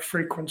have a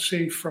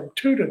frequency from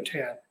 2 to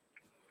 10.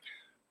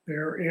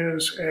 There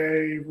is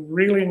a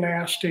really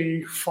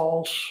nasty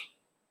false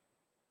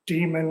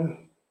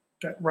demon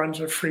that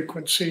runs a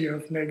frequency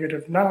of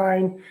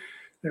 -9.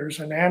 There's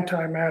an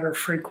antimatter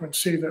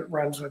frequency that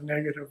runs a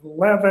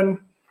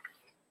 -11.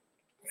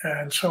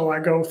 And so I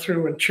go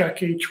through and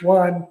check each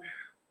one.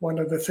 One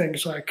of the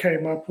things I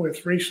came up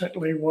with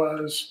recently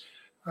was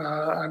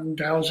I'm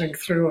dowsing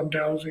through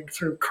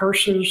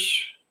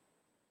curses.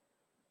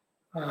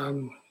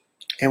 And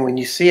when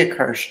you see a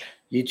curse,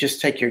 you just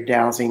take your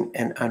dowsing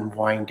and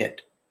unwind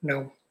it.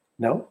 No.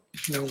 No?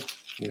 No.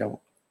 You don't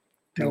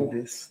do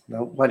this?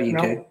 No? What do you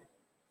do?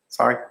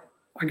 Sorry?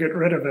 I get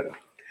rid of it.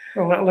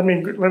 Well, let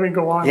me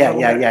go on. Yeah.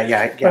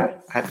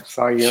 I'm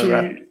sorry to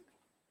interrupt. She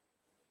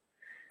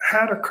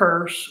had a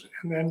curse,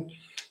 and then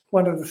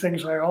one of the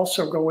things I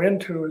also go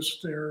into is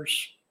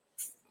there's,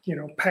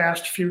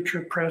 past,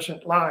 future,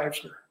 present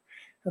lives,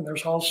 and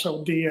there's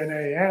also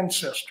DNA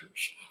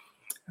ancestors.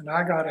 And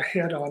I got a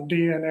hit on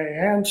DNA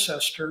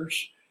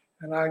ancestors,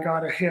 and I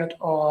got a hit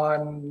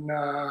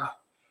on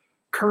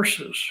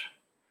curses.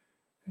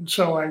 And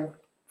so I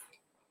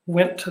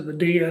went to the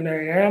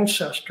DNA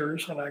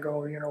ancestors, and I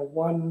go,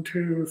 1,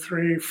 2,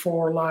 3,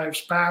 4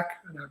 lives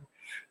back, and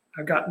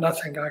I got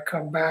nothing. I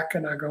come back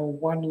and I go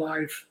 1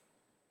 life,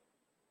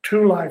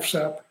 2 lives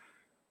up.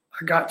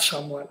 I got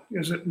someone.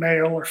 Is it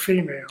male or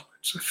female?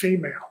 It's a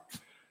female.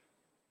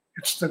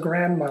 It's the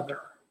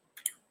grandmother.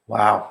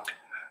 Wow.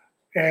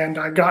 And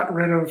I got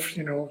rid of,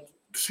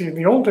 see, in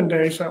the olden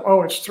days,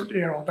 it's,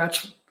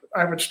 that's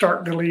I would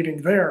start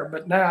deleting there.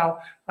 But now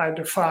I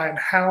define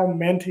how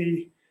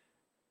many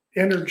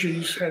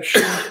energies has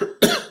she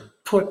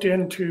put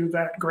into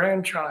that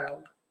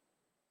grandchild.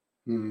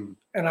 Hmm.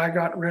 And I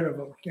got rid of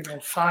them,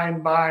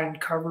 find,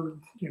 bind, cover,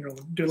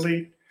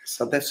 delete.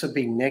 So this would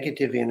be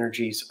negative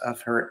energies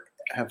of her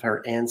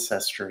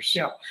ancestors.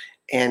 Yeah.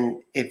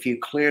 And if you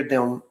cleared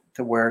them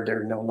to where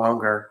they're no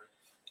longer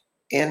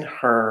in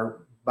her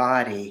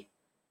body,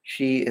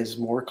 she is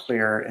more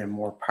clear and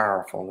more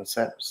powerful. Is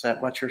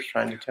that what you're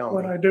trying to tell me?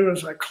 What I do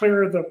is I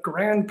clear the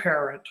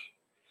grandparent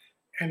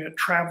and it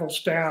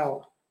travels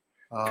down.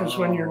 Because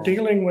when you're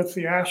dealing with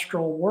the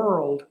astral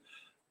world,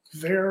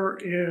 there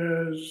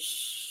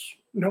is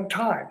no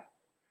time.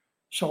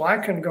 So I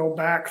can go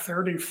back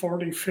 30,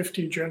 40,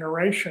 50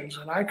 generations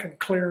and I can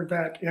clear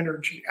that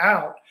energy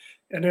out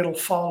and it'll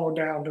follow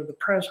down to the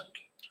present.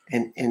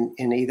 And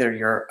either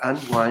you're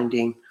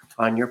unwinding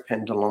on your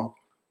pendulum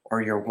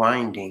or you're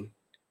winding.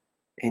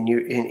 And you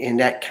in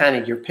that kind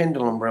of, your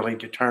pendulum really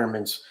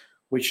determines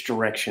which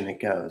direction it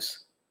goes.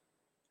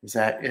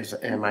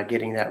 Am I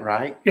getting that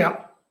right?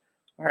 Yeah.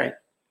 All right.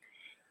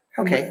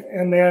 Okay.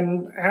 And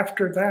then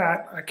after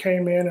that, I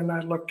came in and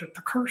I looked at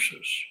the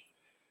curses.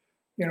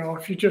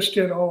 If you just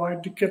did, I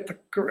get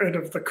rid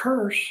of the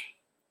curse,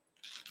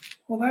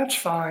 well, that's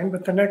fine.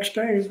 But the next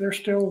day, they're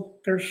still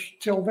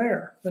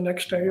there. The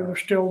next day, they're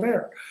still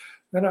there.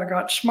 Then I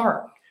got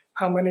smart.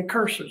 How many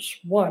curses?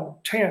 1,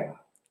 10,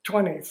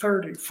 20,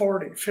 30,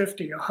 40,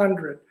 50,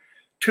 100,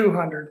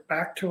 200,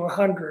 back to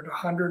 100,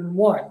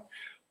 101.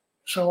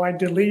 So I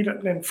delete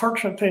it. And the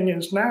fortunate thing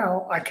is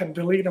now I can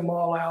delete them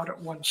all out at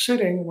one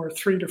sitting, where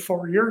 3 to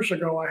 4 years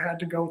ago, I had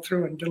to go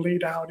through and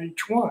delete out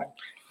each one.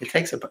 It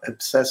takes an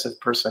obsessive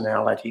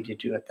personality to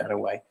do it that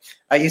way.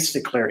 I used to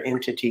clear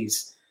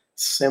entities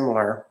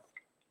similar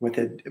with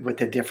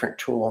a different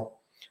tool.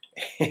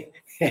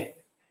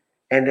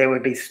 And they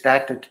would be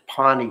stacked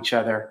upon each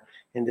other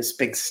in this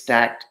big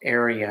stacked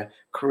area,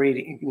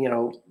 creating,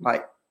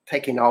 like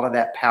taking all of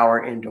that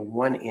power into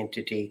one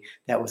entity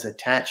that was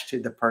attached to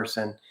the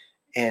person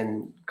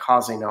and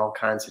causing all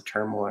kinds of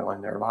turmoil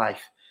in their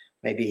life,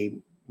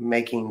 maybe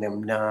making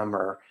them numb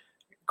or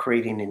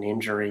creating an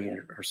injury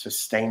or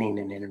sustaining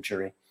an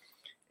injury.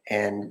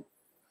 And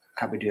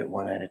I would do it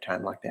one at a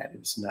time like that. It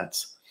was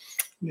nuts.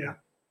 Yeah.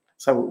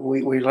 So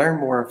we learn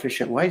more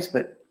efficient ways,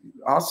 but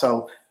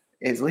also,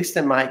 at least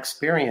in my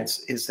experience,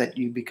 is that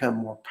you become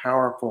more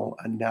powerful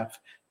enough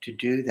to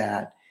do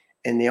that.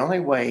 And the only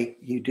way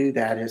you do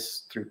that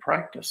is through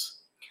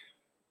practice.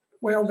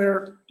 Well,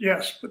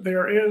 but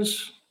there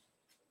is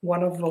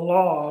one of the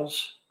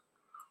laws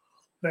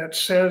that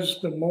says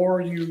the more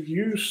you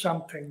use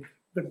something,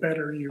 the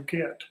better you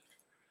get.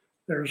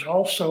 There's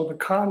also the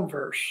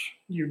converse.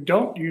 You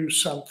don't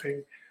use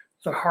something,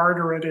 the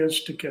harder it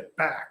is to get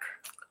back.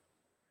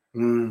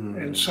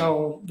 And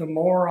so the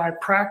more I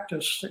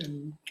practice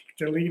in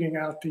deleting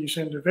out these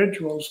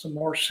individuals, the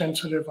more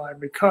sensitive I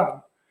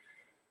become.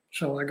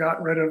 So I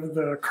got rid of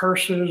the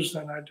curses,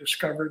 then I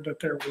discovered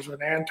that there was an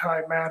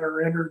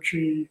antimatter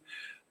energy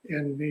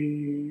in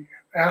the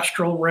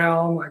astral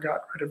realm. I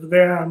got rid of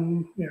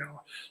them,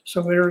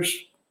 So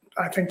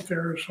I think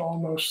there's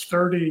almost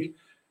 30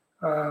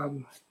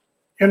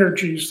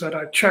 energies that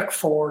I check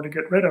for to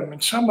get rid of them.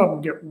 And some of them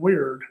get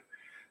weird.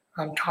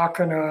 I'm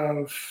talking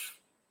of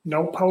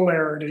no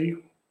polarity.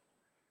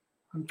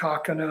 I'm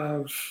talking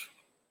of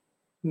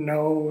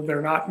no,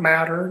 they're not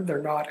matter.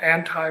 They're not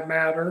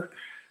antimatter.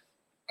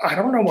 I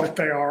don't know what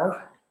they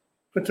are.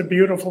 But the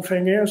beautiful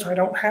thing is I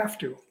don't have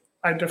to.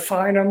 I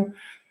define them,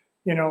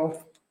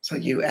 So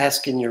you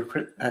ask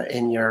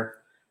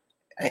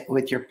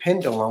with your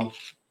pendulum,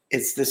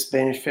 is this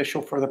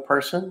beneficial for the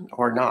person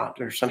or not,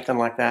 or something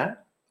like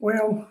that?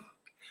 Well,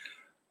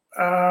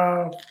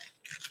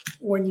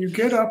 when you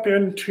get up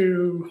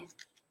into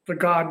the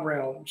God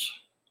realms,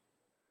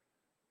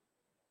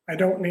 I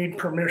don't need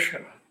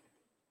permission.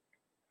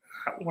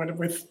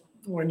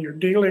 When you're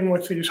dealing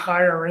with these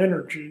higher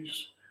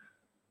energies,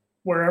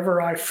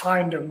 wherever I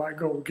find them, I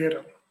go get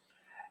them.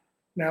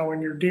 Now,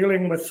 when you're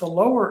dealing with the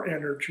lower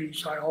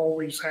energies, I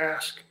always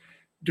ask,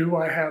 do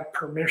I have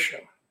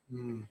permission?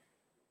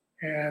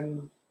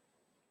 And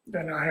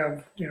then I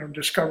have,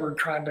 discovered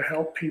trying to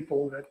help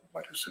people that,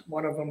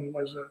 one of them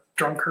was a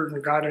drunkard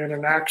and got in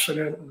an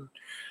accident. And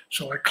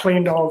so I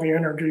cleaned all the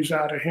energies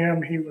out of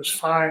him. He was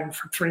fine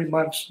for 3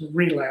 months and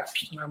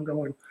relapsed. And I'm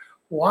going,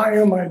 why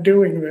am I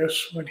doing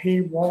this when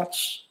he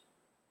wants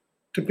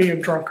to be a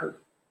drunkard?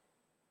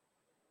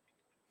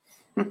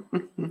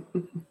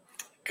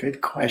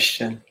 Good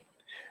question.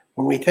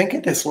 When we think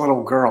of this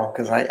little girl,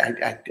 because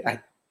I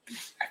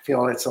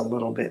feel it's a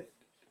little bit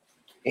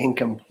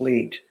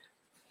incomplete,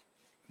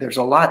 there's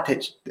a lot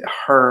that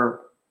her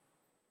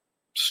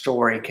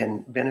story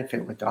can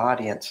benefit with the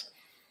audience.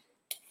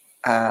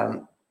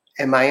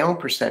 In my own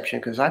perception,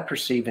 because I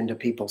perceive into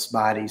people's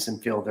bodies and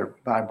feel their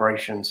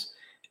vibrations,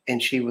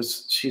 and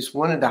she's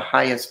one of the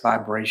highest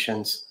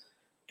vibrations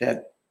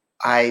that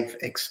I've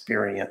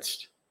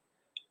experienced.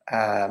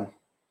 And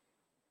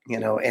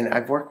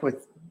I've worked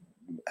with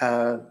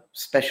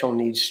special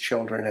needs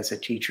children as a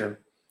teacher,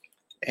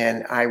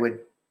 and I would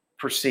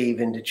perceive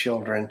into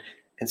children.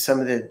 And some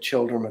of the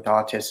children with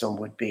autism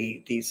would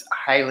be these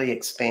highly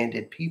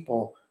expanded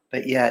people,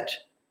 but yet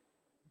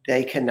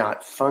they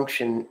cannot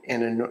function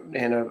in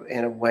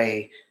a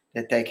way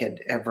that they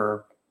could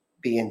ever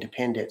be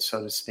independent,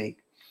 so to speak.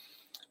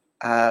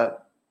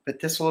 But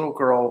this little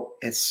girl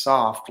is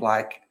soft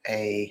like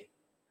a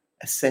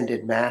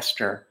ascended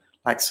master,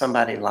 like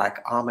somebody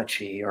like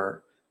Amachi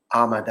or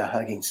Amma the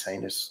hugging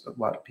saint is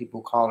what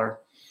people call her.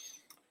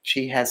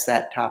 She has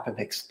that type of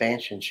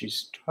expansion.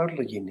 She's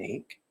totally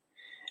unique.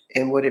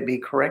 And would it be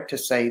correct to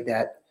say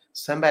that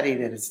somebody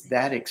that is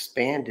that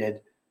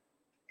expanded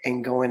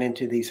and going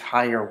into these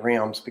higher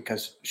realms,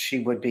 because she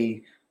would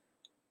be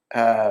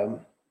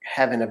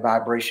having a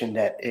vibration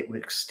that it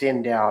would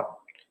extend out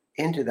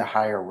into the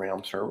higher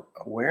realms, her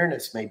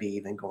awareness may be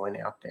even going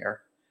out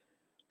there,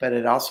 but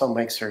it also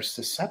makes her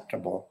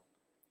susceptible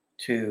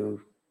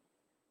to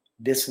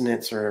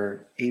dissonance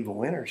or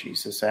evil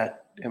energies.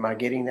 Am I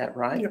getting that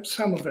right? Yep,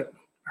 some of it.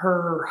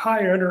 Her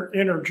high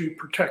energy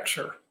protects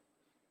her,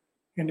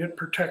 and it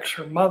protects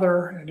her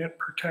mother, and it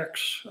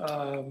protects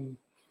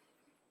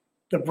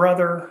the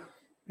brother,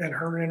 and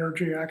her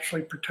energy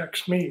actually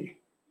protects me.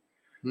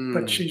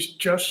 But she's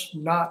just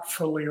not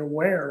fully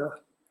aware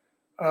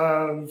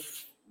of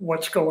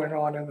what's going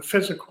on in the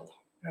physical.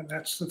 And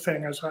that's the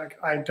thing, as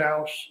I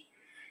douse,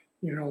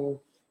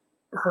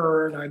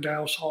 her, and I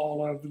douse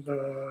all of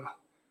the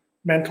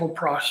mental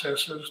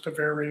processes, the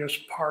various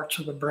parts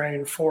of the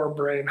brain,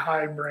 forebrain,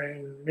 high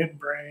brain,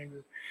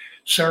 midbrain,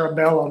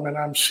 cerebellum, and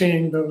I'm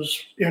seeing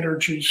those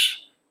energies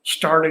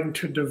starting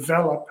to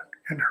develop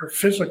in her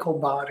physical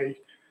body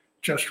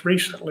just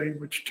recently,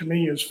 which to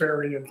me is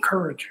very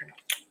encouraging.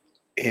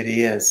 It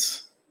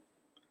is.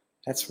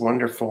 That's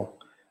wonderful.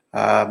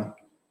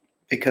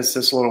 Because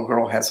this little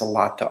girl has a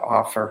lot to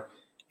offer.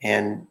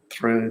 And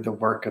through the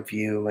work of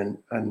you and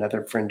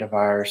another friend of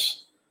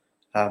ours,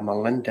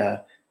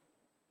 Melinda,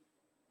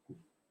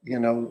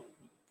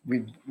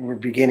 we're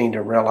beginning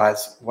to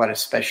realize what a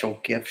special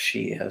gift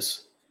she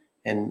is.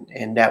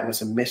 And that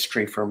was a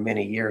mystery for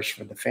many years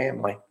for the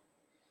family.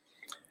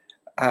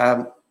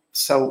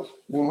 So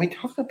when we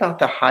talk about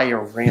the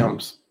higher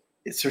realms,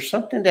 is there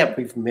something that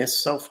we've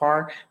missed so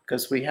far?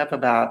 Because we have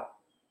about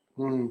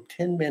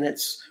 10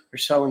 minutes or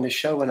so in the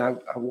show, and I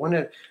want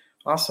to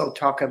also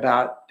talk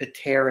about the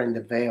tear and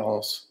the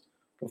veils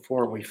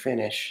before we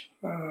finish.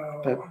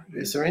 But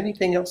is there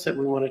anything else that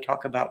we want to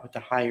talk about with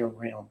the higher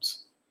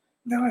realms?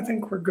 No, I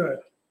think we're good.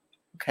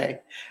 Okay.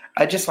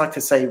 I'd just like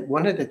to say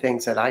one of the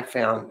things that I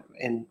found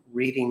in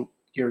reading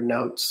your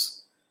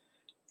notes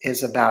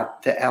is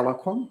about the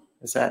eloquim.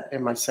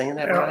 Am I saying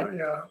that right?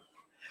 Yeah.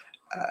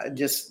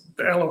 Just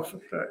the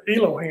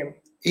Elohim.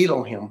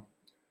 Elohim.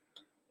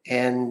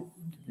 And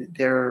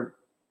they're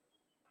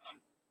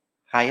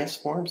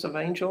highest forms of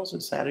angels.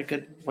 Is that a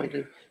good way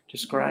to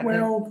describe it?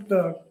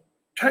 Well,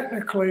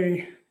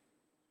 technically,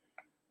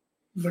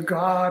 the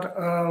God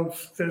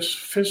of this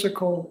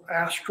physical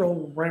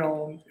astral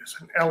realm is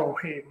an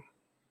Elohim.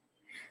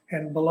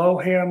 And below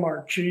him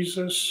are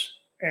Jesus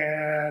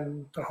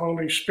and the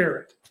Holy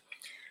Spirit.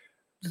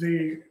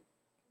 They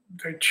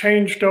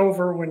changed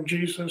over when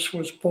Jesus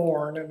was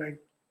born,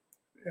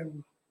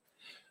 and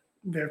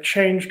they're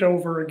changed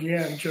over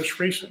again just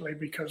recently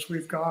because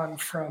we've gone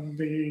from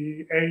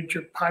the age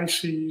of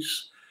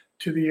Pisces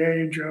to the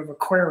age of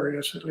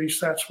Aquarius. At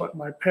least that's what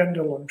my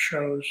pendulum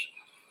shows.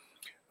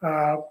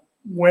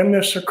 When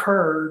this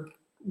occurred,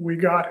 we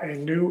got a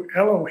new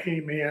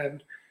Elohim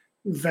in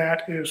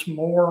that is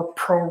more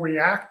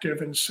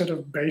pro-reactive instead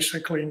of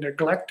basically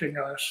neglecting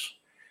us.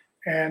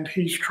 And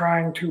he's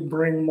trying to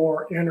bring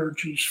more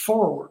energies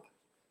forward.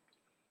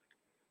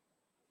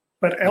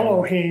 But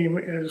Elohim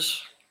is,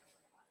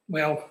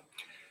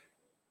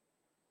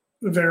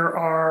 there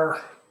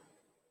are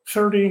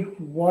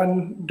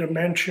 31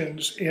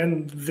 dimensions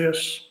in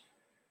this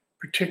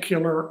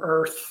particular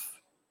Earth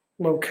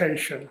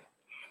location.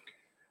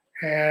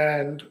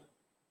 And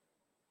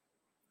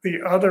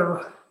the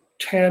other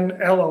 10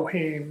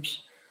 Elohims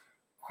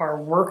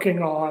are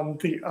working on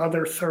the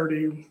other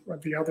 30, or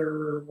the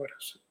other,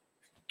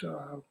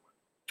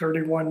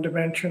 31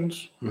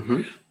 dimensions.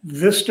 Mm-hmm.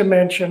 This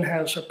dimension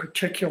has a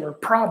particular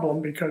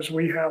problem because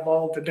we have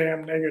all the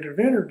damn negative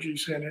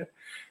energies in it.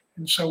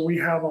 And so we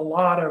have a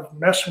lot of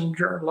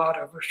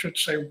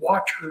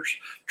watchers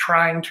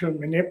trying to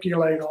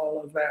manipulate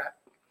all of that.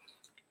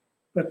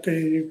 But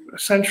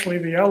essentially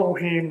the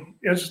Elohim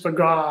is the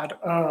God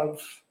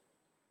of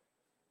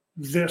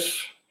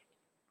this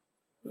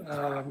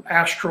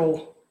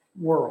astral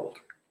world,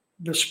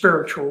 the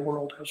spiritual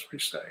world, as we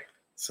say.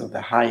 So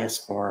the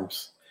highest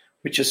forms,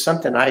 which is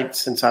something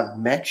since I've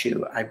met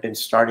you, I've been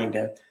starting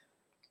to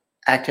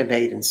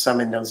activate and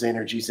summon those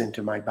energies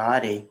into my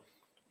body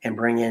and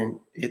bring in,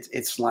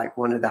 it's like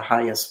one of the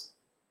highest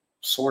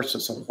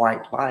sources of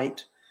white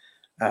light.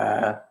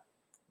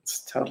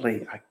 It's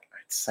totally, I'd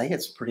say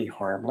it's pretty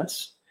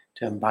harmless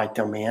to invite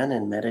them in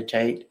and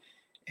meditate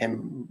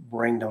and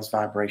bring those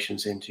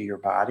vibrations into your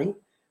body.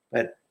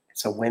 But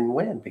It's a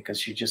win-win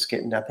because you just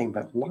get nothing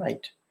but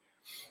light.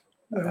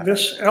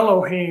 This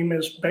Elohim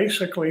is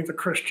basically the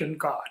Christian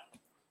God.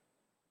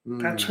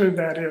 That's Mm, who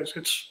that is.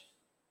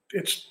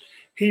 It's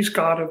he's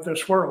God of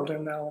this world.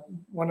 And now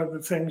one of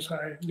the things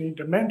I need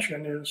to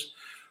mention is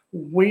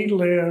we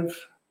live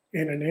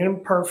in an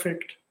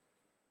imperfect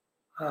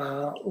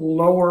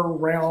lower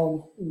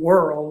realm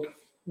world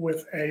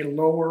with a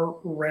lower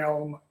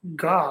realm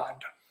God.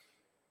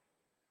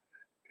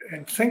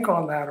 And think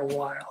on that a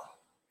while.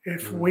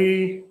 If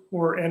we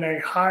were in a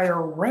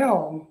higher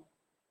realm,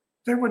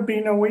 there would be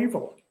no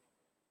evil.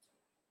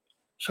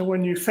 So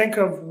when you think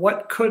of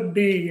what could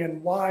be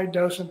and why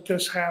doesn't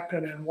this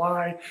happen and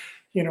why,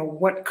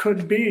 what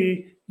could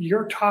be,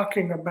 you're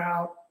talking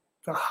about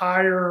the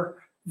higher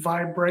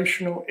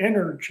vibrational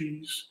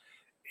energies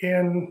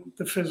in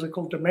the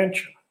physical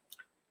dimension.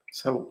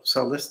 So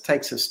this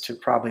takes us to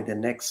probably the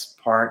next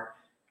part.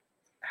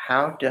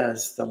 How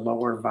does the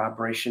lower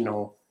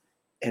vibrational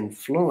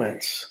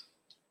influence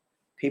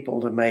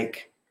people to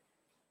make,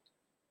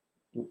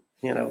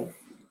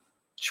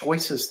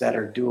 choices that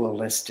are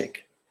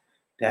dualistic,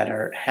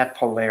 that have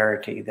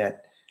polarity,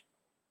 that,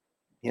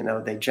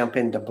 they jump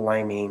into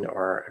blaming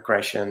or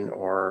aggression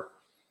or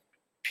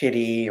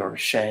pity or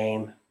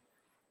shame?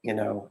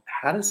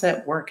 How does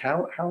that work?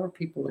 How are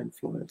people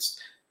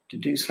influenced to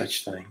do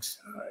such things?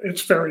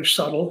 It's very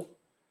subtle.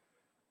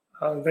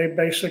 They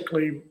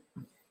basically,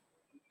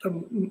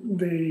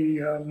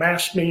 the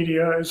mass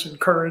media is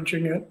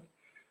encouraging it,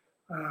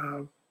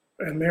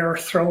 and they're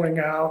throwing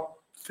out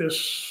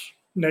this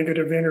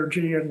negative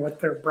energy and what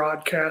they're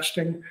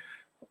broadcasting.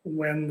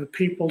 When the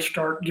people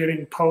start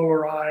getting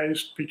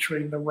polarized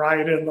between the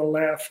right and the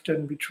left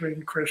and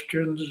between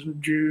Christians and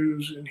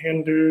Jews and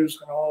Hindus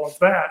and all of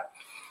that,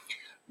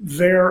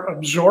 they're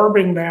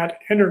absorbing that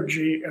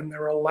energy and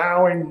they're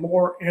allowing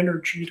more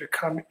energy to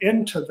come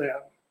into them.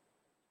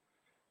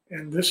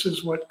 And this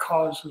is what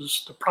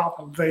causes the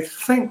problem. They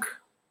think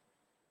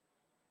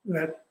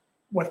that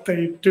what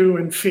they do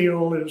and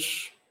feel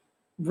is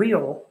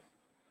real,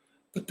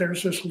 but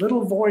there's this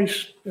little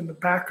voice in the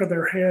back of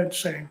their head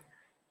saying,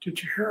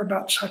 did you hear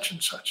about such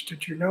and such?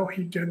 Did you know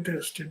he did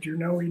this? Did you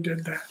know he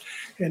did that?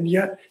 And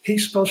yet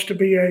he's supposed to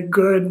be a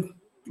good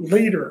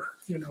leader.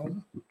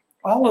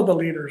 All of the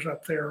leaders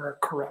up there are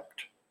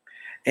corrupt.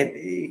 And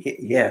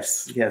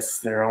yes,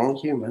 they're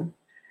all human.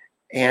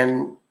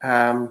 And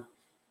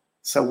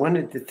so one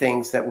of the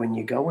things that when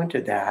you go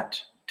into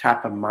that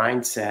type of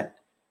mindset,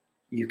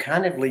 you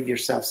kind of leave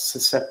yourself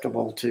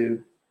susceptible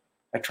to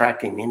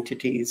attracting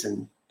entities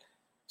and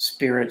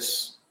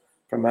spirits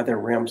from other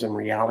realms and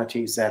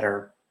realities that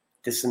are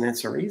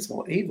dissonance or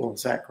evil.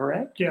 Is that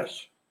correct?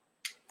 Yes.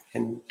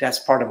 And that's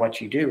part of what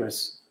you do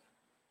is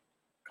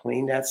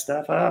clean that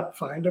stuff up.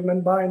 Find them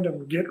and bind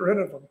them. Get rid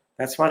of them.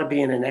 That's what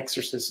being an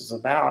exorcist is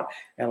about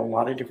at a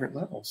lot of different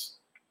levels.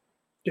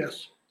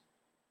 Yes.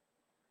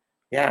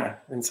 Yeah.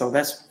 And so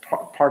that's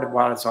part of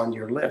why it's on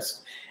your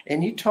list.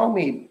 And you told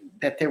me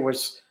that there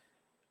was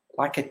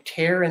like a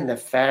tear in the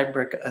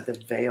fabric of the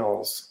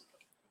veils.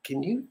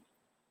 Can you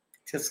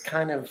just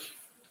kind of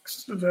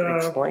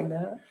explain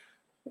that?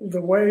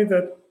 The way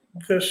that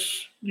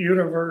this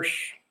universe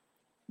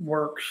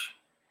works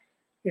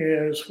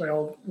is,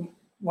 well,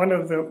 one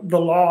of the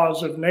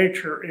laws of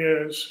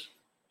nature is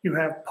you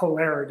have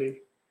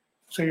polarity.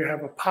 So you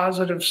have a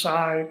positive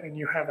side and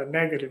you have a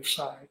negative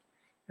side.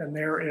 And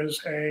there is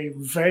a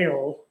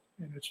veil,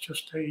 and it's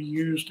just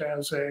used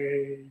as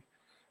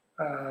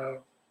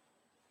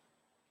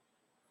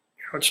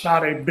it's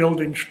not a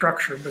building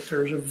structure, but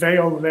there's a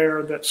veil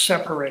there that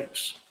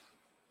separates.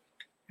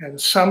 And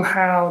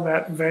somehow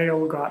that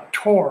veil got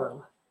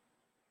torn.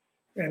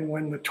 And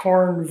when the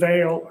torn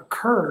veil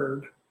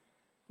occurred,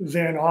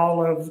 then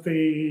all of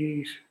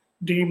the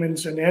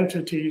demons and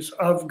entities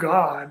of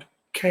God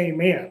came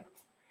in.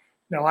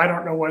 Now, I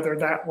don't know whether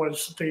that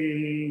was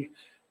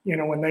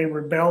when they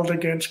rebelled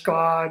against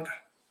God.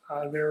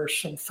 There are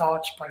some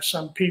thoughts by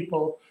some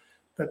people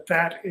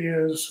that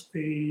is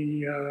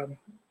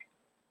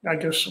I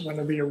guess one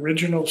of the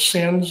original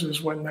sins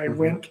is when they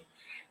went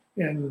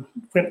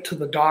to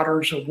the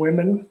daughters of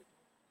women.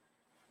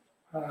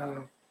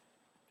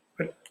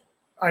 But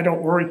I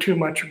don't worry too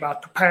much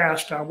about the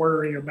past. I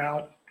worry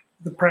about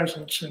the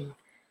present. And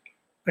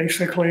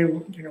basically,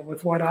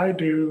 with what I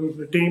do,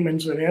 the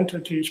demons and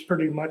entities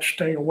pretty much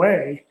stay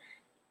away.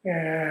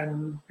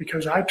 And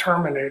because I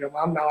terminate them,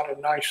 I'm not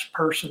a nice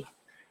person.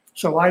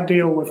 So I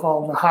deal with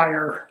all the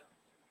higher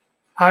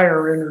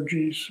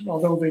energies,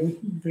 although the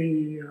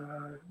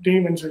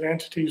demons and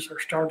entities are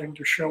starting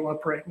to show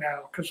up right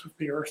now because of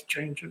the earth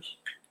changes.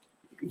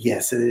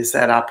 Yes, it is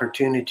that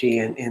opportunity.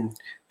 And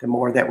the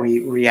more that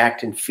we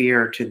react in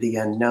fear to the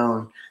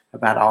unknown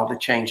about all the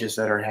changes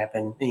that are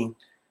happening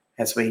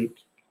as we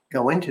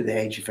go into the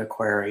age of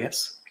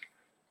Aquarius,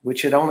 which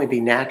should only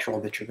be natural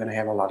that you're going to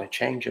have a lot of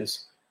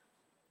changes.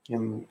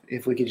 And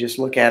if we could just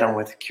look at them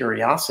with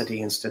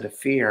curiosity instead of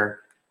fear,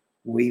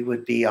 we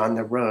would be on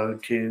the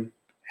road to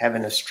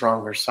having a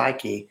stronger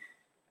psyche,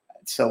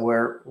 so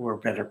we're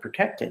better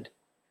protected.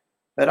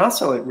 But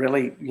also, it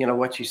really,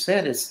 what you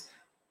said is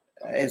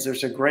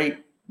there's a great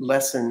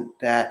lesson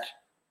that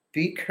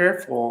be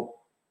careful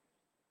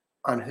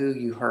on who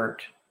you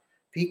hurt.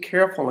 Be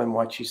careful in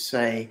what you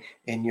say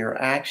in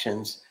your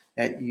actions,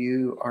 that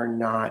you are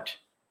not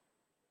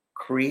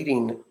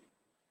creating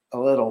a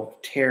little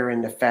tear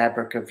in the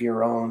fabric of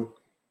your own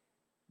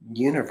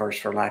universe,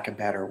 for lack of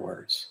better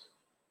words.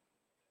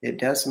 It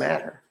does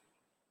matter.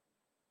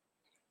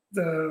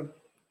 The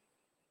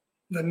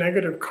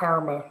negative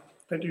karma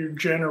that you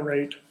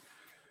generate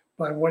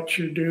by what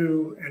you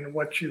do and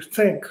what you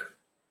think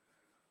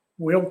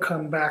will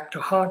come back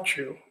to haunt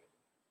you.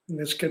 And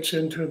this gets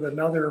into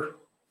another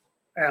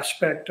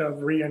aspect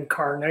of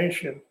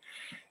reincarnation.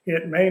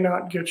 It may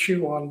not get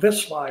you on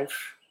this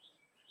life,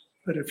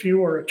 but if you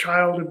were a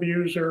child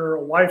abuser,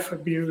 a wife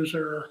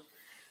abuser,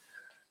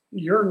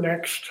 your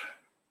next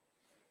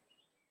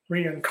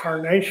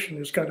reincarnation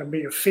is going to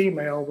be a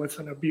female with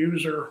an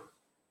abuser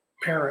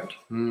parent.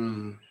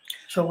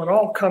 So it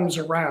all comes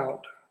around.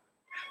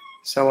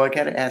 So I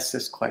got to ask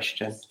this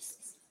question.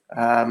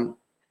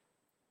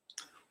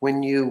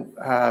 When you,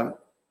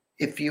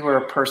 if you were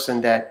a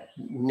person that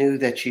knew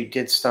that you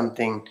did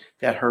something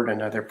that hurt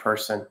another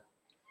person,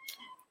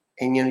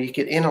 and you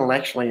could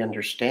intellectually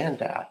understand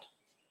that,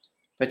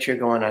 but you're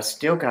going, I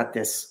still got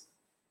this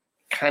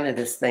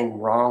thing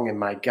wrong in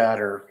my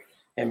gut or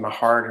in my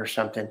heart or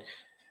something.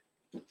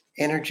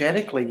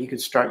 Energetically, you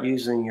could start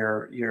using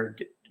your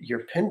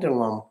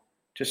pendulum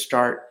to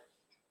start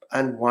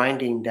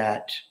unwinding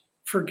that.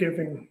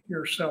 Forgiving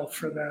yourself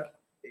for that.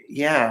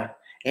 Yeah.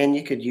 And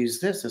you could use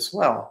this as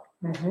well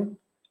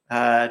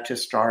to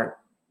start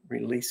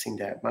releasing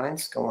that.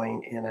 Mine's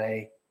going in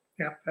a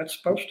that's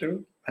supposed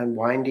to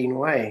unwinding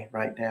way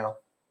right now.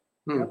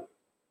 Yep.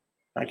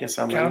 I guess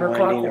I'm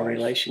unwinding a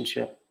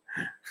relationship.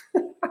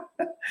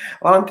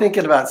 Well, I'm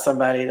thinking about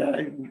somebody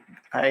that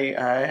I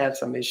have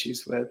some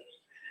issues with.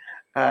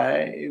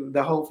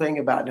 The whole thing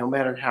about no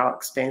matter how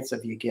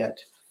expansive you get,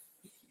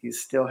 you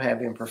still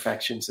have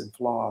imperfections and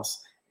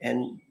flaws,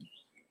 and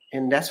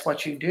that's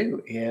what you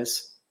do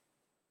is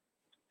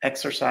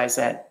exercise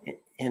that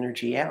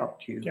energy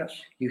out.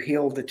 You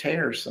heal the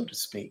tears, so to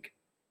speak.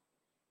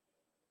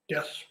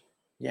 Yes.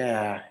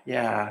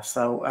 Yeah.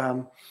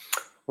 So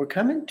we're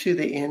coming to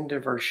the end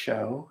of our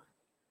show,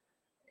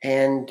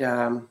 and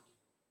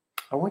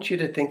I want you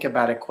to think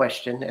about a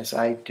question as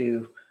I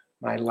do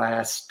my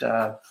last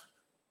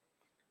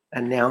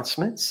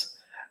announcements.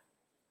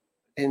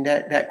 And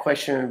that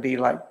question would be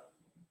like,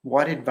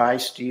 what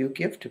advice do you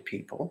give to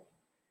people?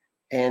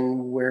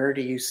 And where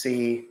do you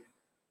see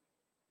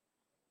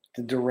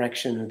the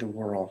direction of the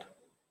world?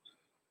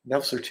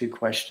 Those are two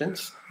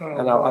questions.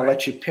 And I'll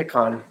let you pick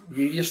on.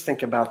 You just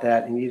think about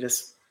that and you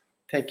just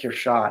take your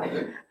shot.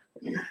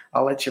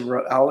 I'll let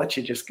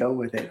you just go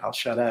with it. I'll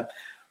shut up.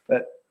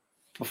 But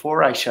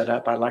before I shut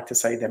up, I'd like to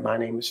say that my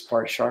name is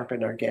Bart Sharp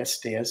and our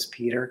guest is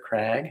Peter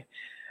Cragg,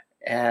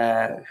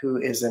 who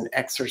is an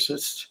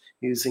exorcist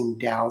using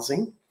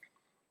dowsing.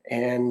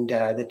 And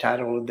the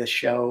title of the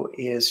show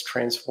is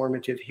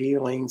Transformative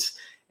Healings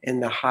in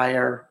the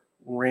Higher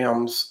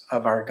Realms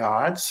of Our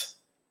Gods.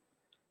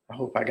 I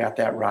hope I got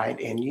that right.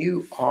 And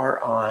you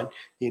are on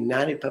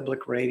United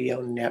Public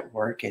Radio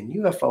Network and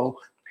UFO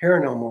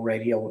Paranormal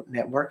Radio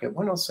Network at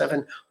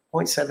 107.7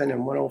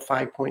 and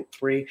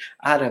 105.3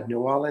 out of New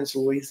Orleans,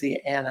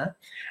 Louisiana,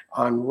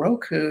 on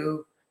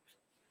Roku,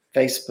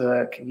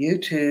 Facebook,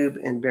 YouTube,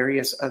 and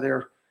various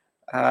other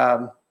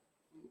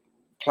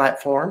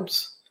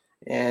platforms.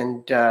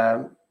 And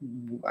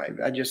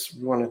I just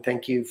want to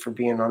thank you for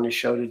being on the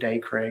show today,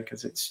 Craig,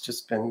 because it's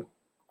just been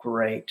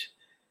great.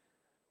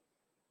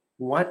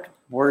 What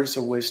words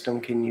of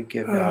wisdom can you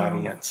give the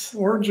audience?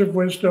 Words of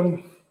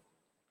wisdom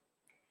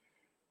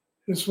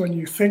is when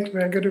you think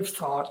negative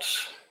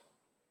thoughts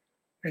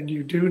and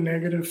you do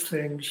negative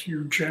things,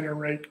 you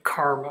generate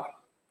karma.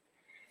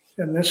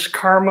 And this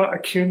karma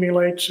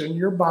accumulates in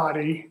your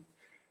body,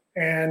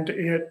 and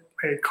it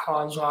may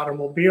cause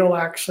automobile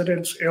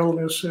accidents,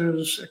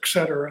 illnesses,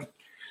 etc.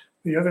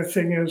 The other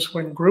thing is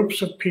when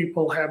groups of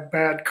people have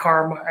bad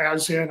karma,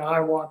 as in I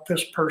want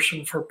this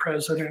person for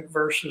president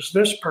versus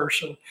this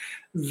person,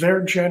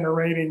 they're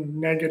generating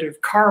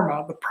negative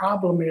karma. The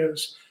problem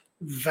is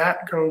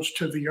that goes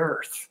to the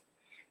earth.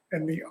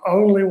 And the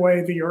only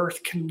way the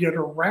earth can get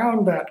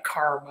around that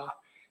karma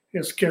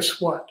is, guess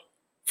what?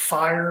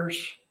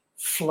 Fires,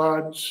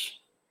 floods,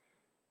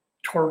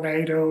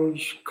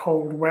 tornadoes,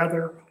 cold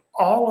weather.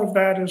 All of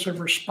that is a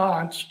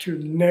response to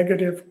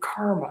negative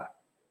karma.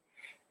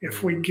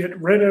 If we get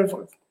rid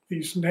of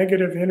these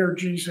negative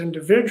energies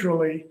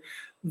individually,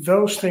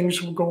 those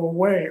things will go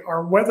away.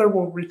 Our weather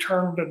will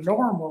return to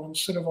normal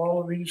instead of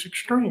all of these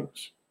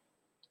extremes.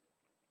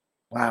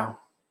 Wow.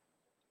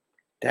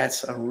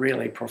 That's a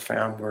really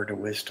profound word of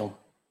wisdom.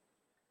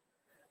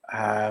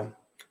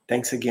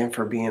 Thanks again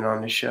for being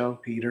on the show,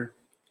 Peter.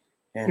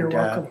 And, you're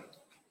welcome.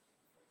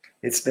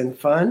 It's been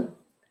fun.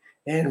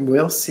 And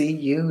we'll see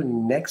you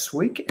next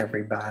week,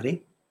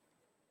 everybody.